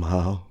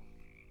somehow,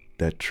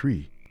 that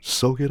tree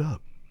soak it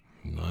up.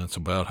 That's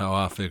about how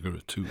I figure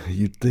it, too.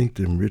 You'd think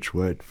them rich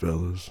white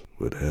fellas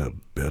would have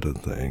better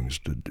things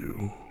to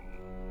do.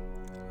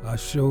 I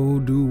sure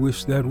do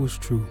wish that was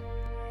true.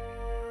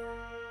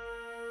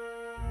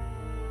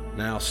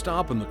 Now,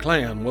 stopping the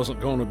Klan wasn't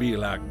going to be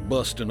like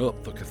busting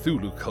up the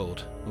Cthulhu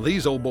cult.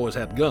 These old boys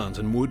had guns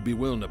and would be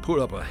willing to put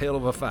up a hell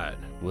of a fight.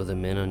 Were the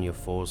men on your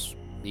force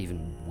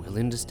even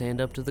willing to stand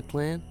up to the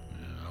Klan?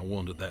 Yeah, I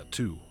wondered that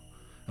too.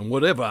 And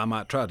whatever I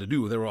might try to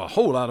do, there were a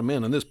whole lot of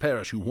men in this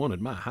parish who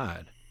wanted my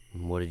hide.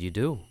 And what did you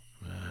do?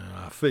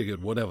 I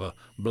figured whatever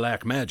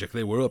black magic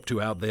they were up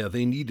to out there,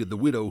 they needed the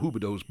Widow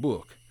Hubadow's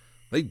book.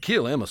 They'd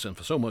kill Emerson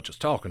for so much as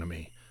talking to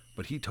me,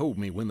 but he told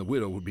me when the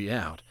widow would be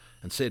out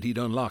and said he'd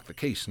unlock the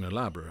case in the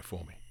library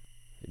for me.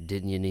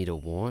 Didn't you need a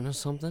warrant or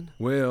something?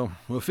 Well,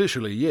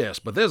 officially, yes,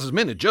 but there's as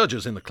many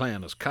judges in the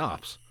Klan as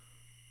cops.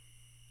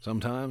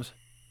 Sometimes,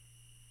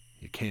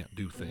 you can't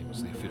do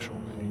things the official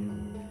way.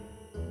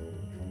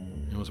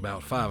 It was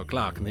about 5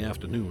 o'clock in the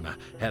afternoon. I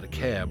had a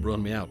cab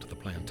run me out to the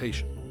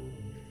plantation.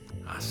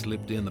 I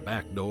slipped in the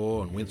back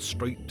door and went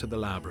straight to the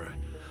library.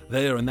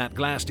 There, in that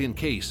glassed-in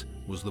case,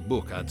 was the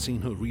book I'd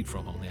seen her read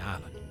from on the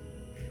island.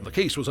 The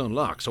case was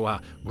unlocked, so I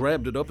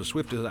grabbed it up as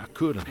swift as I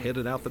could and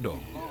headed out the door.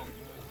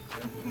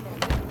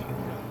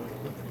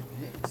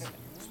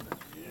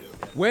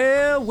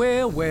 Well,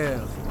 well,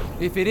 well.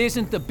 If it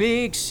isn't the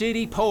big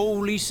city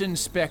police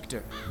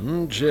inspector.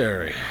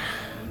 Jerry.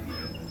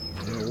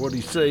 What do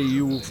you say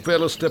you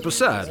fellas step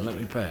aside and let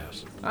me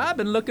pass? I've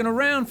been looking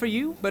around for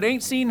you, but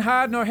ain't seen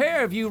hide nor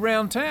hair of you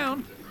round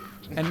town.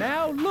 And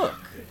now look,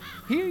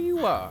 here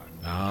you are.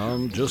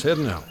 I'm just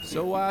heading out.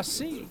 So I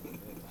see.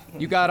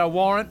 You got a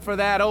warrant for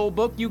that old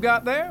book you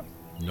got there?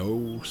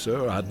 No,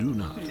 sir, I do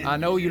not. I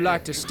know you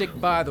like to stick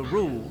by the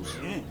rules.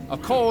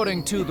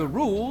 According to the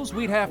rules,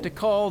 we'd have to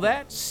call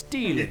that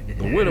stealing.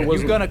 The widow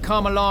wasn't... You gonna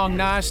come along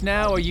nice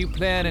now, or you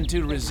planning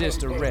to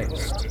resist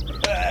arrest?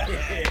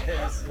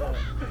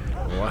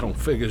 Oh, I don't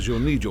figure you'll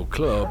need your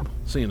club,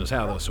 seeing as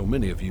how there's so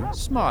many of you.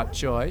 Smart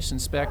choice,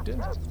 Inspector.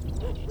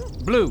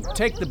 Blue,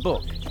 take the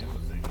book.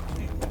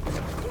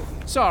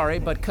 Sorry,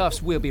 but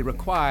cuffs will be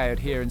required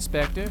here,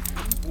 Inspector.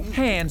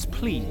 Hands,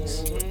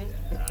 please.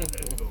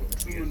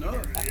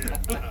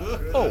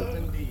 Oh,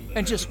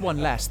 and just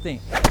one last thing.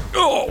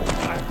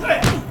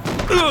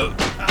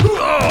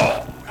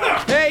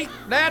 Hey,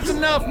 that's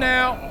enough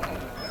now.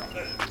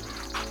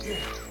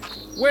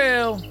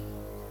 Well,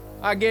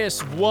 I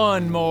guess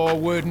one more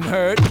wouldn't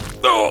hurt.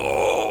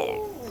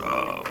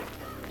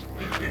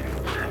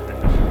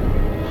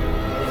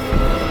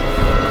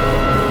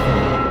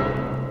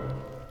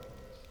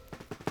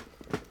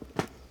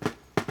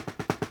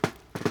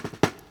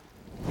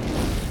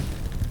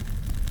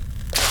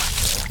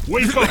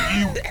 Wake up,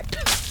 you!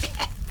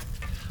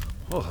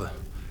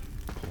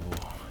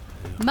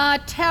 My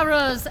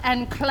terrors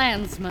and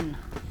clansmen,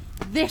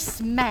 this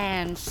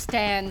man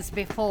stands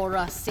before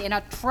us in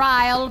a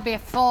trial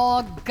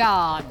before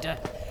God.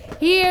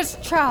 He is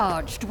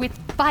charged with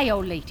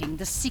violating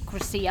the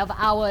secrecy of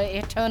our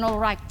eternal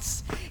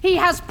rights. He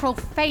has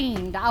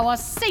profaned our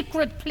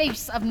sacred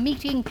place of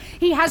meeting.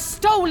 He has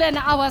stolen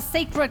our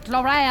sacred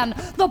Loran,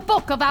 the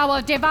book of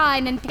our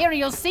divine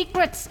imperial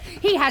secrets.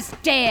 He has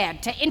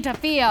dared to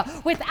interfere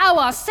with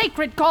our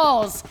sacred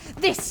cause.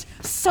 This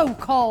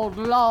so-called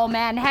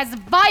lawman has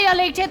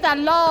violated the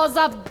laws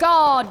of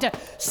God.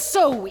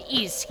 So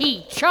is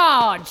he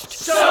charged.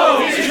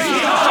 So is he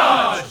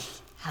charged!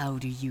 How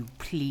do you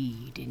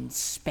plead,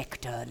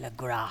 Inspector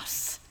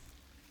Legrasse?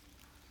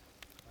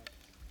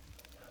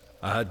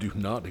 I do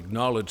not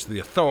acknowledge the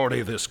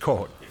authority of this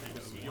court.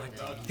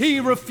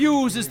 He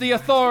refuses the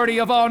authority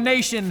of our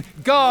nation,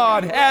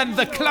 God, and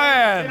the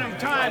clan.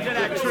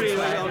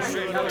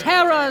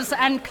 Terrors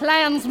and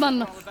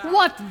clansmen,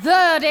 what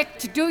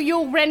verdict do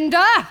you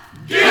render?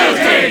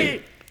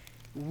 Guilty!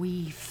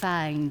 We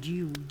find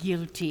you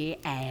guilty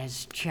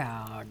as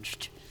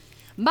charged.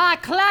 My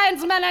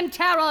clansmen and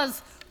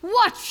terrors,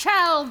 what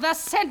shall the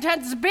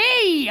sentence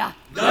be?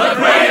 The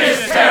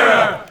greatest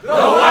terror, the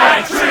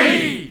White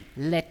Tree!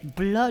 Let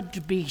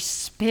blood be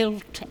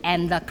spilt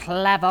and the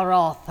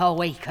Claveroth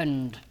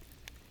awakened.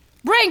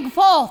 Bring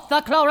forth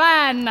the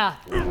Cloran!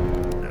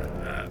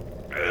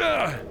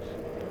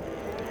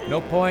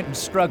 No point in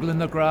struggling,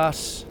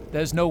 Legrasse.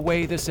 There's no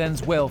way this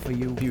ends well for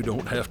you. You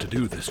don't have to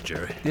do this,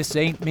 Jerry. This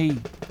ain't me.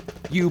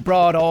 You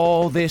brought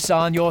all this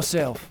on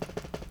yourself.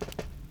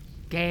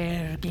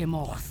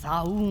 Gergimoth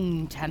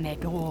aun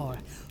tamegor,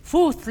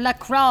 futh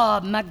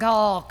lacra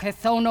magor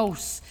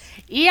kethonos,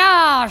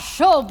 ia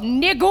shob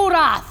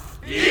nigurath!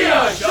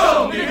 Ia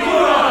shob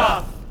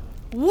nigurath!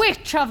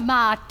 Which of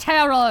my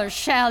terrors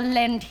shall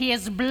lend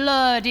his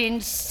blood in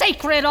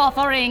sacred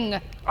offering?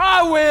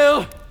 I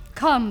will!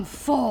 Come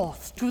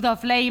forth to the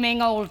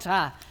flaming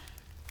altar.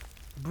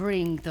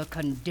 Bring the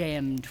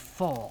condemned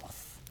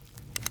forth.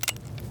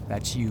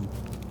 That's you.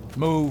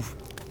 Move.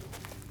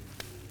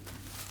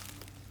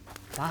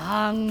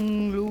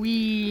 Bang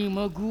Louis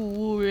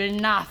Magul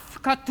Naf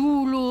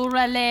Katulu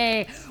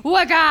Rele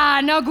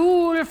Waga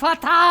Nagul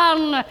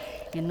Fatan.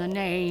 In the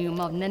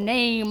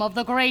name of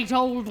the great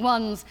old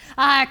ones,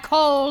 I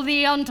call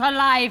thee unto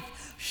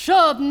life,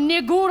 Shub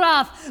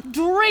Nigurath,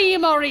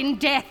 dreamer in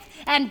death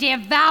and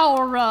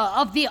devourer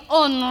of the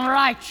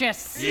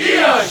unrighteous.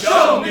 Ia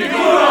Shub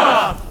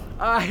Nigurath!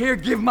 I here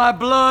give my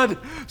blood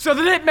so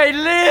that it may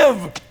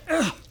live.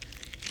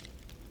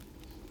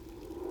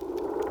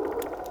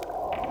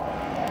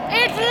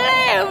 It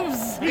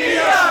lives!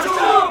 Ia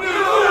Shub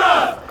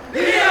Nigurath!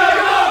 Ia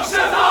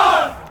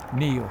Yog-Sothoth!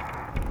 Kneel.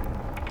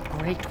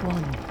 Great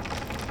one,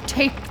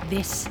 take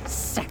this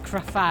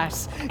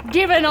sacrifice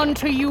given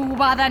unto you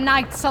by the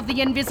knights of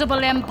the Invisible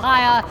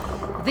Empire.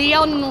 The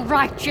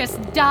unrighteous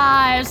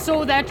die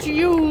so that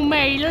you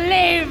may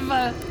live.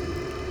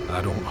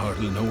 I don't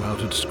hardly know how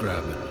to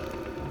describe it.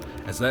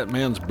 As that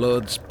man's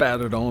blood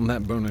spattered on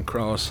that burning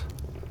cross,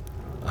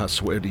 I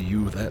swear to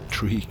you that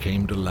tree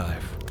came to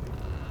life.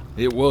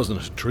 It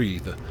wasn't a tree.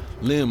 The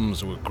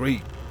limbs were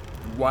great,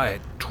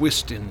 white,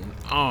 twisting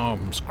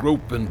arms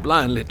groping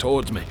blindly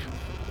towards me.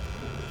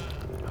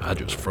 I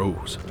just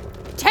froze.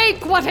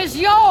 Take what is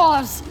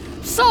yours,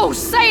 so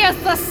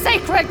saith the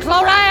sacred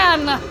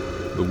Cloran!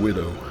 The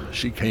widow,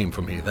 she came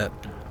for me, that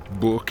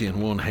book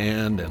in one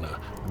hand and a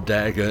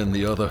dagger in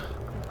the other.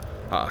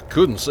 I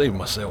couldn't save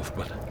myself,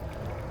 but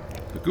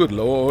the good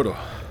Lord, or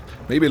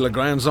maybe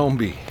Legrasse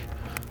zombie,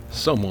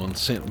 someone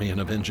sent me an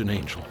avenging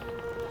angel.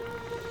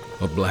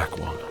 A black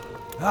one.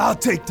 I'll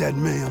take that,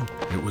 ma'am.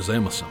 It was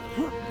Emerson.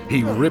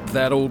 He ripped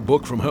that old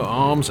book from her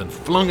arms and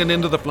flung it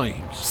into the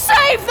flames.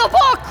 Save the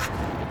book!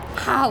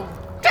 How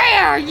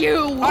dare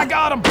you! I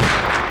got him!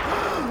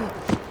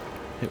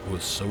 It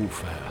was so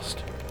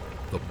fast.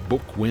 The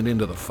book went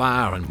into the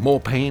fire and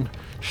Morpain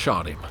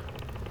shot him.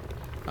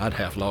 I'd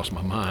half lost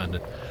my mind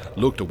and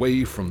looked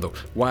away from the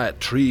white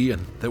tree,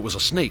 and there was a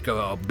snake,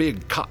 a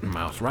big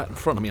cottonmouth, right in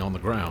front of me on the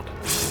ground.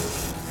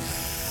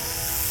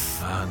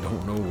 I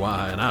don't know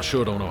why, and I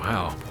sure don't know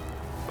how,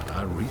 but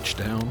I reached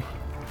down,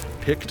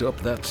 picked up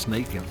that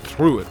snake, and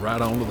threw it right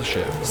onto the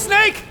sheriff.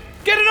 Snake!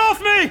 Get it off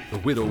me! The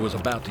widow was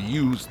about to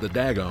use the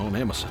dagger on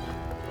Emerson.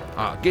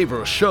 I gave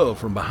her a shove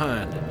from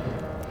behind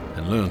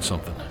and learned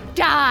something.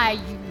 Die,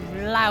 you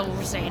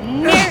lousy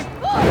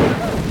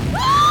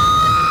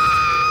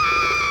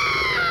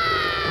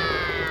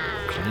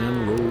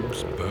Clan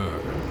robes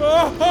burn.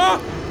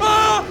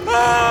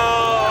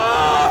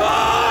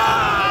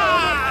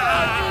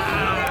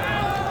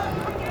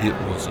 It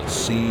was a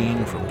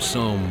scene from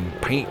some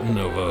painting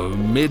of a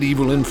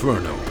medieval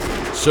inferno.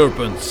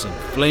 Serpents and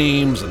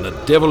flames and the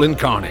devil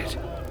incarnate.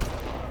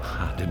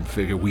 I didn't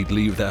figure we'd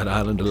leave that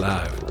island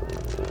alive.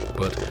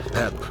 But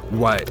that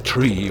white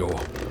tree, or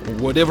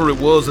whatever it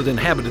was that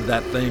inhabited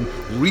that thing,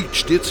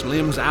 reached its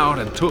limbs out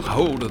and took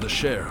hold of the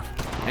sheriff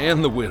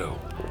and the widow.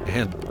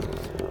 And,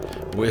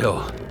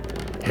 well,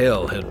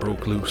 hell had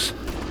broke loose.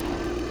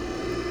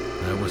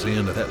 That was the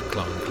end of that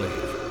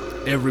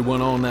conclave.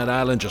 Everyone on that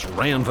island just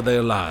ran for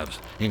their lives,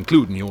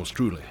 including yours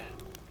truly.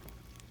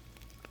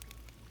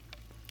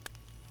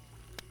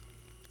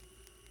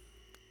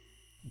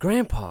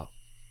 Grandpa.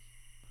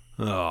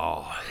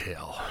 Oh,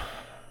 hell.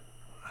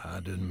 I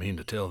didn't mean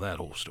to tell that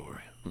whole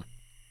story.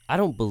 I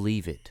don't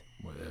believe it.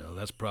 Well,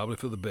 that's probably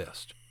for the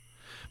best.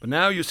 But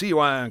now you see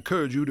why I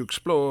encourage you to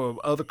explore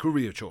other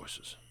career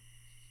choices.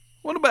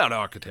 What about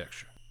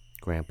architecture?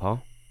 Grandpa,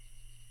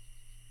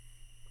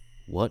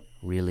 what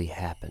really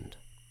happened?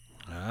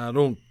 I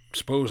don't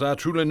suppose I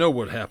truly know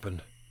what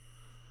happened.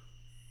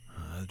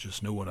 I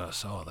just know what I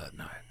saw that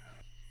night.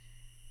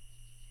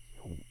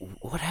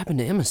 What happened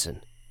to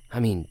Emerson? I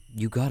mean,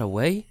 you got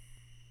away?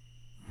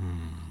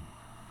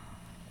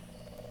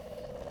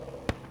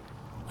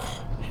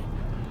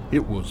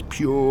 It was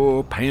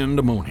pure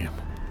pandemonium.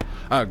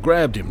 I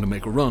grabbed him to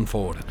make a run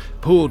for it and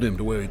pulled him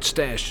to where he'd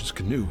stashed his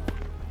canoe.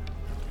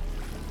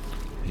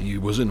 He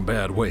was in a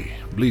bad way,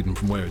 bleeding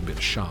from where he'd been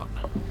shot.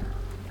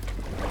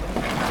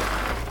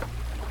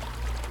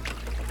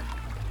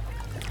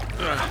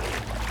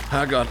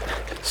 I got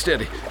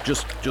steady.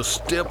 Just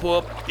step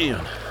up in.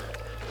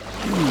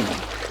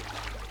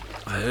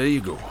 There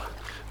you go.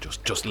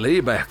 Just lay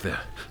back there.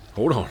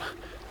 Hold on.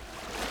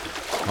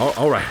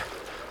 All right.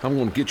 I'm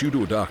going to get you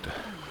to a doctor.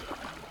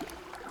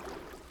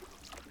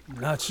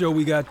 Not sure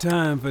we got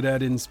time for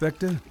that,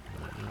 Inspector.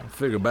 I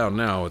figure about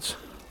now it's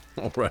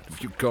all right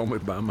if you call me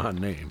by my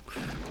name.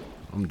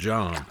 I'm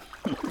John.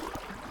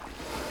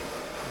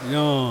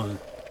 John.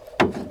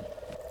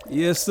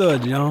 Yes, sir,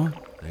 John.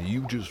 Now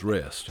you just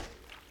rest.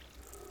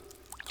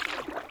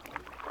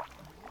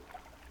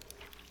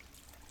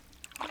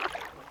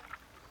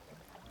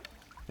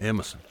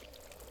 Emerson.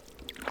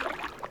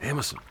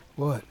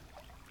 What?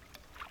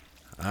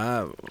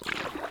 I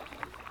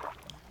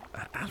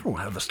don't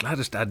have the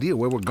slightest idea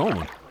where we're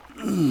going.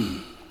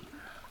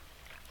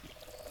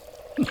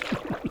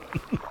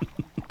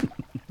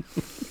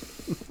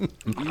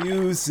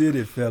 You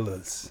city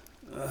fellas.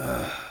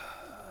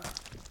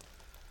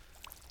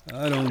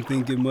 I don't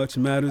think it much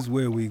matters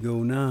where we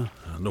go now.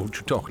 Don't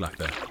you talk like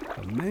that.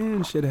 A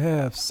man should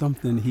have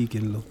something he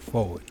can look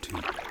forward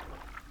to.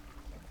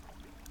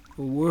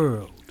 A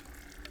world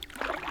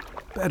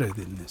better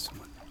than this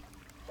one.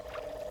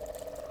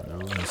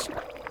 Well,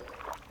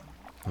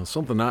 that's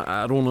something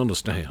I don't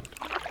understand.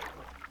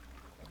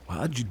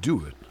 Why'd you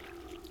do it?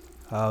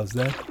 How's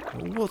that?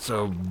 What's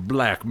a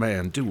black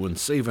man doing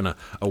saving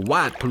a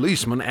white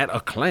policeman at a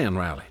Klan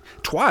rally?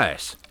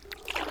 Twice.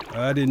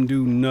 I didn't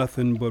do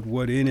nothing but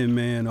what any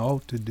man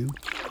ought to do.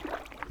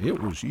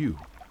 It was you.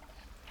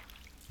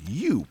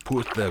 You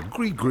put the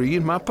gree-gree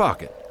in my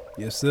pocket.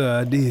 Yes, sir,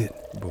 I did.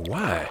 But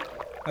why?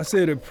 I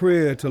said a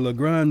prayer to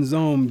Legrasse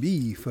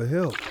zombie for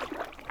help.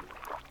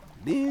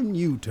 Then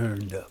you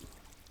turned up.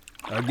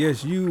 I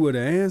guess you were the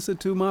answer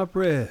to my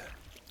prayer.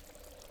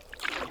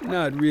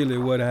 Not really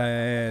what I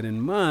had in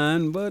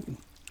mind, but...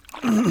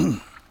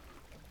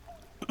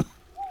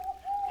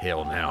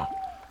 Hell now.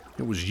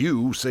 It was you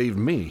who saved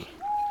me.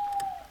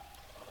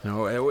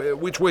 Now,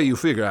 which way you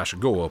figure I should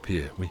go up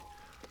here?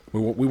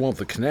 We want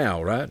the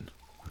canal, right?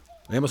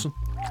 Emerson?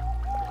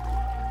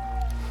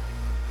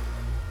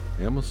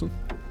 Emerson?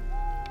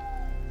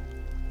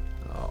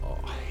 Oh,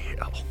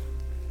 hell.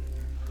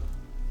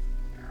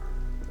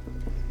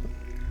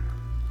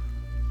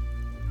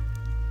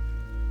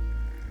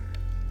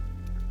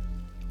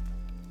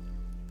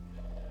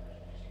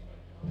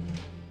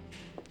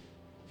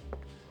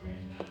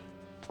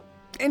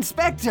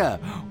 Inspector,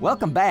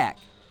 welcome back.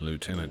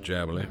 Lieutenant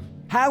Jabberley.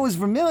 How was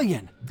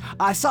Vermilion?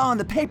 I saw in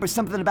the paper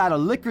something about a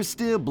liquor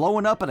still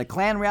blowing up at a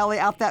Klan rally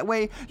out that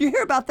way. You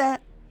hear about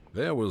that?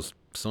 There was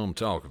some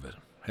talk of it.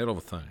 Hell of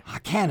a thing. I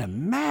can't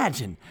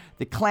imagine.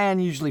 The Klan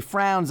usually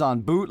frowns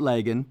on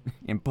bootlegging,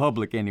 in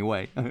public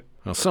anyway.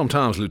 Now,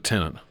 sometimes,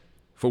 Lieutenant,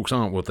 folks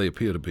aren't what they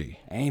appear to be.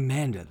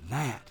 Amen to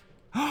that.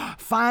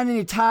 Find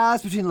any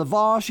ties between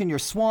Lavash and your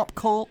swamp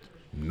cult?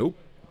 Nope.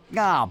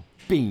 Ah,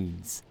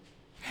 beans.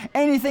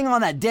 Anything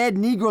on that dead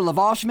Negro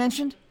Lavash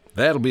mentioned?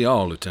 That'll be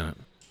all, Lieutenant.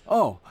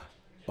 Oh,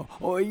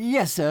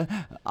 yes, sir.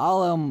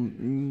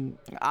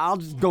 I'll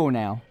just go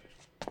now.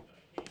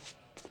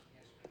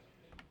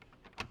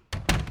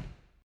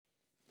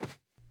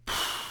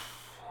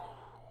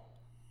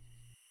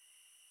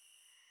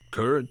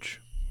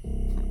 Courage.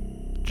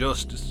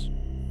 Justice.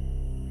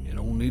 You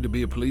don't need to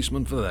be a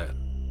policeman for that.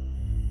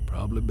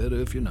 Probably better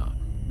if you're not.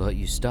 But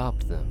you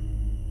stopped them.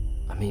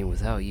 I mean,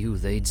 without you,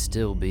 they'd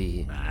still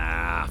be...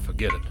 Ah,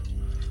 forget it.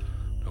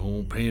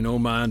 Don't pay no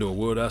mind to a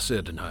word I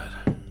said tonight.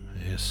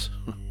 Yes,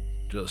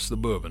 just the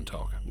bourbon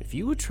talking. If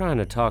you were trying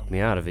to talk me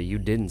out of it, you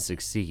didn't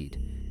succeed.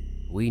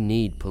 We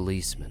need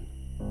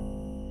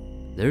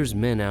policemen. There's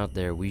men out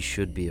there we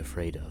should be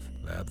afraid of.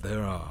 That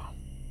there are.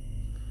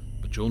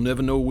 But you'll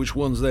never know which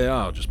ones they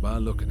are just by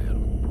looking at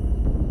them.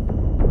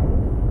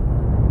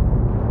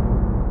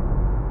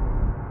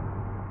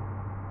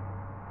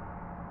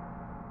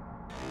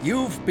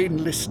 You've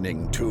been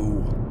listening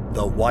to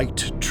The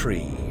White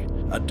Tree,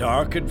 a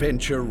Dark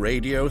Adventure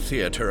Radio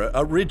Theater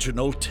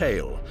original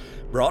tale,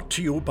 brought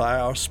to you by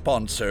our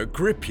sponsor,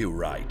 Grip You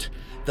Right,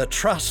 the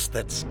trust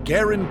that's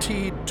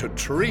guaranteed to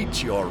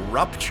treat your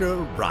rupture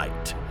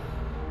right.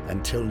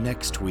 Until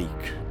next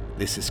week,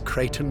 this is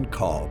Creighton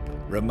Cobb,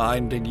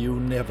 reminding you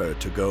never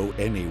to go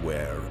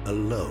anywhere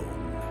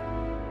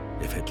alone.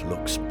 If it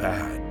looks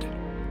bad,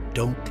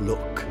 don't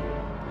look,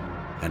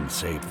 and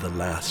save the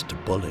last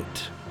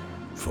bullet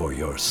for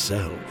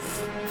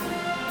yourself.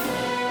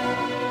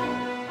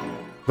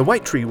 The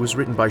White Tree was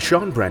written by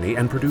Sean Branney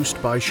and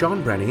produced by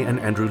Sean Branney and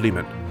Andrew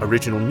Lehman.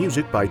 Original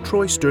music by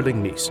Troy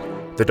Sterling Neese.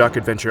 The Dark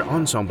Adventure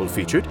Ensemble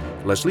featured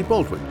Leslie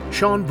Baldwin,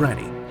 Sean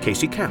Branney,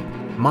 Casey Camp,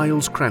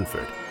 Miles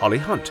Cranford, Holly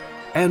Hunt,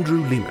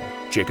 Andrew Lehman,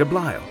 Jacob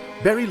Lyle,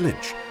 Barry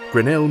Lynch,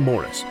 Grinnell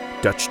Morris,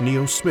 Dutch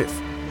Neo Smith,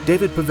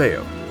 David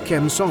Paveo,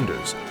 Ken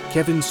Saunders,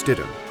 Kevin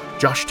Stidham,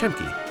 Josh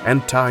Temke,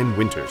 and Tyne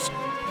Winters.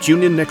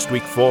 Tune in next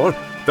week for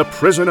The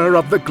Prisoner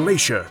of the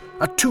Glacier,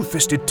 a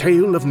two-fisted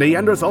tale of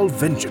Neanderthal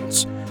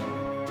vengeance.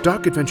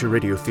 Dark Adventure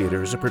Radio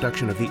Theater is a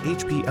production of the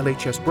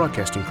HPLHS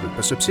Broadcasting Group,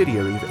 a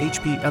subsidiary of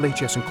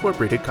HPLHS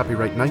Incorporated,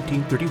 copyright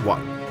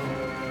 1931.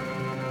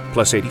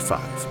 +85.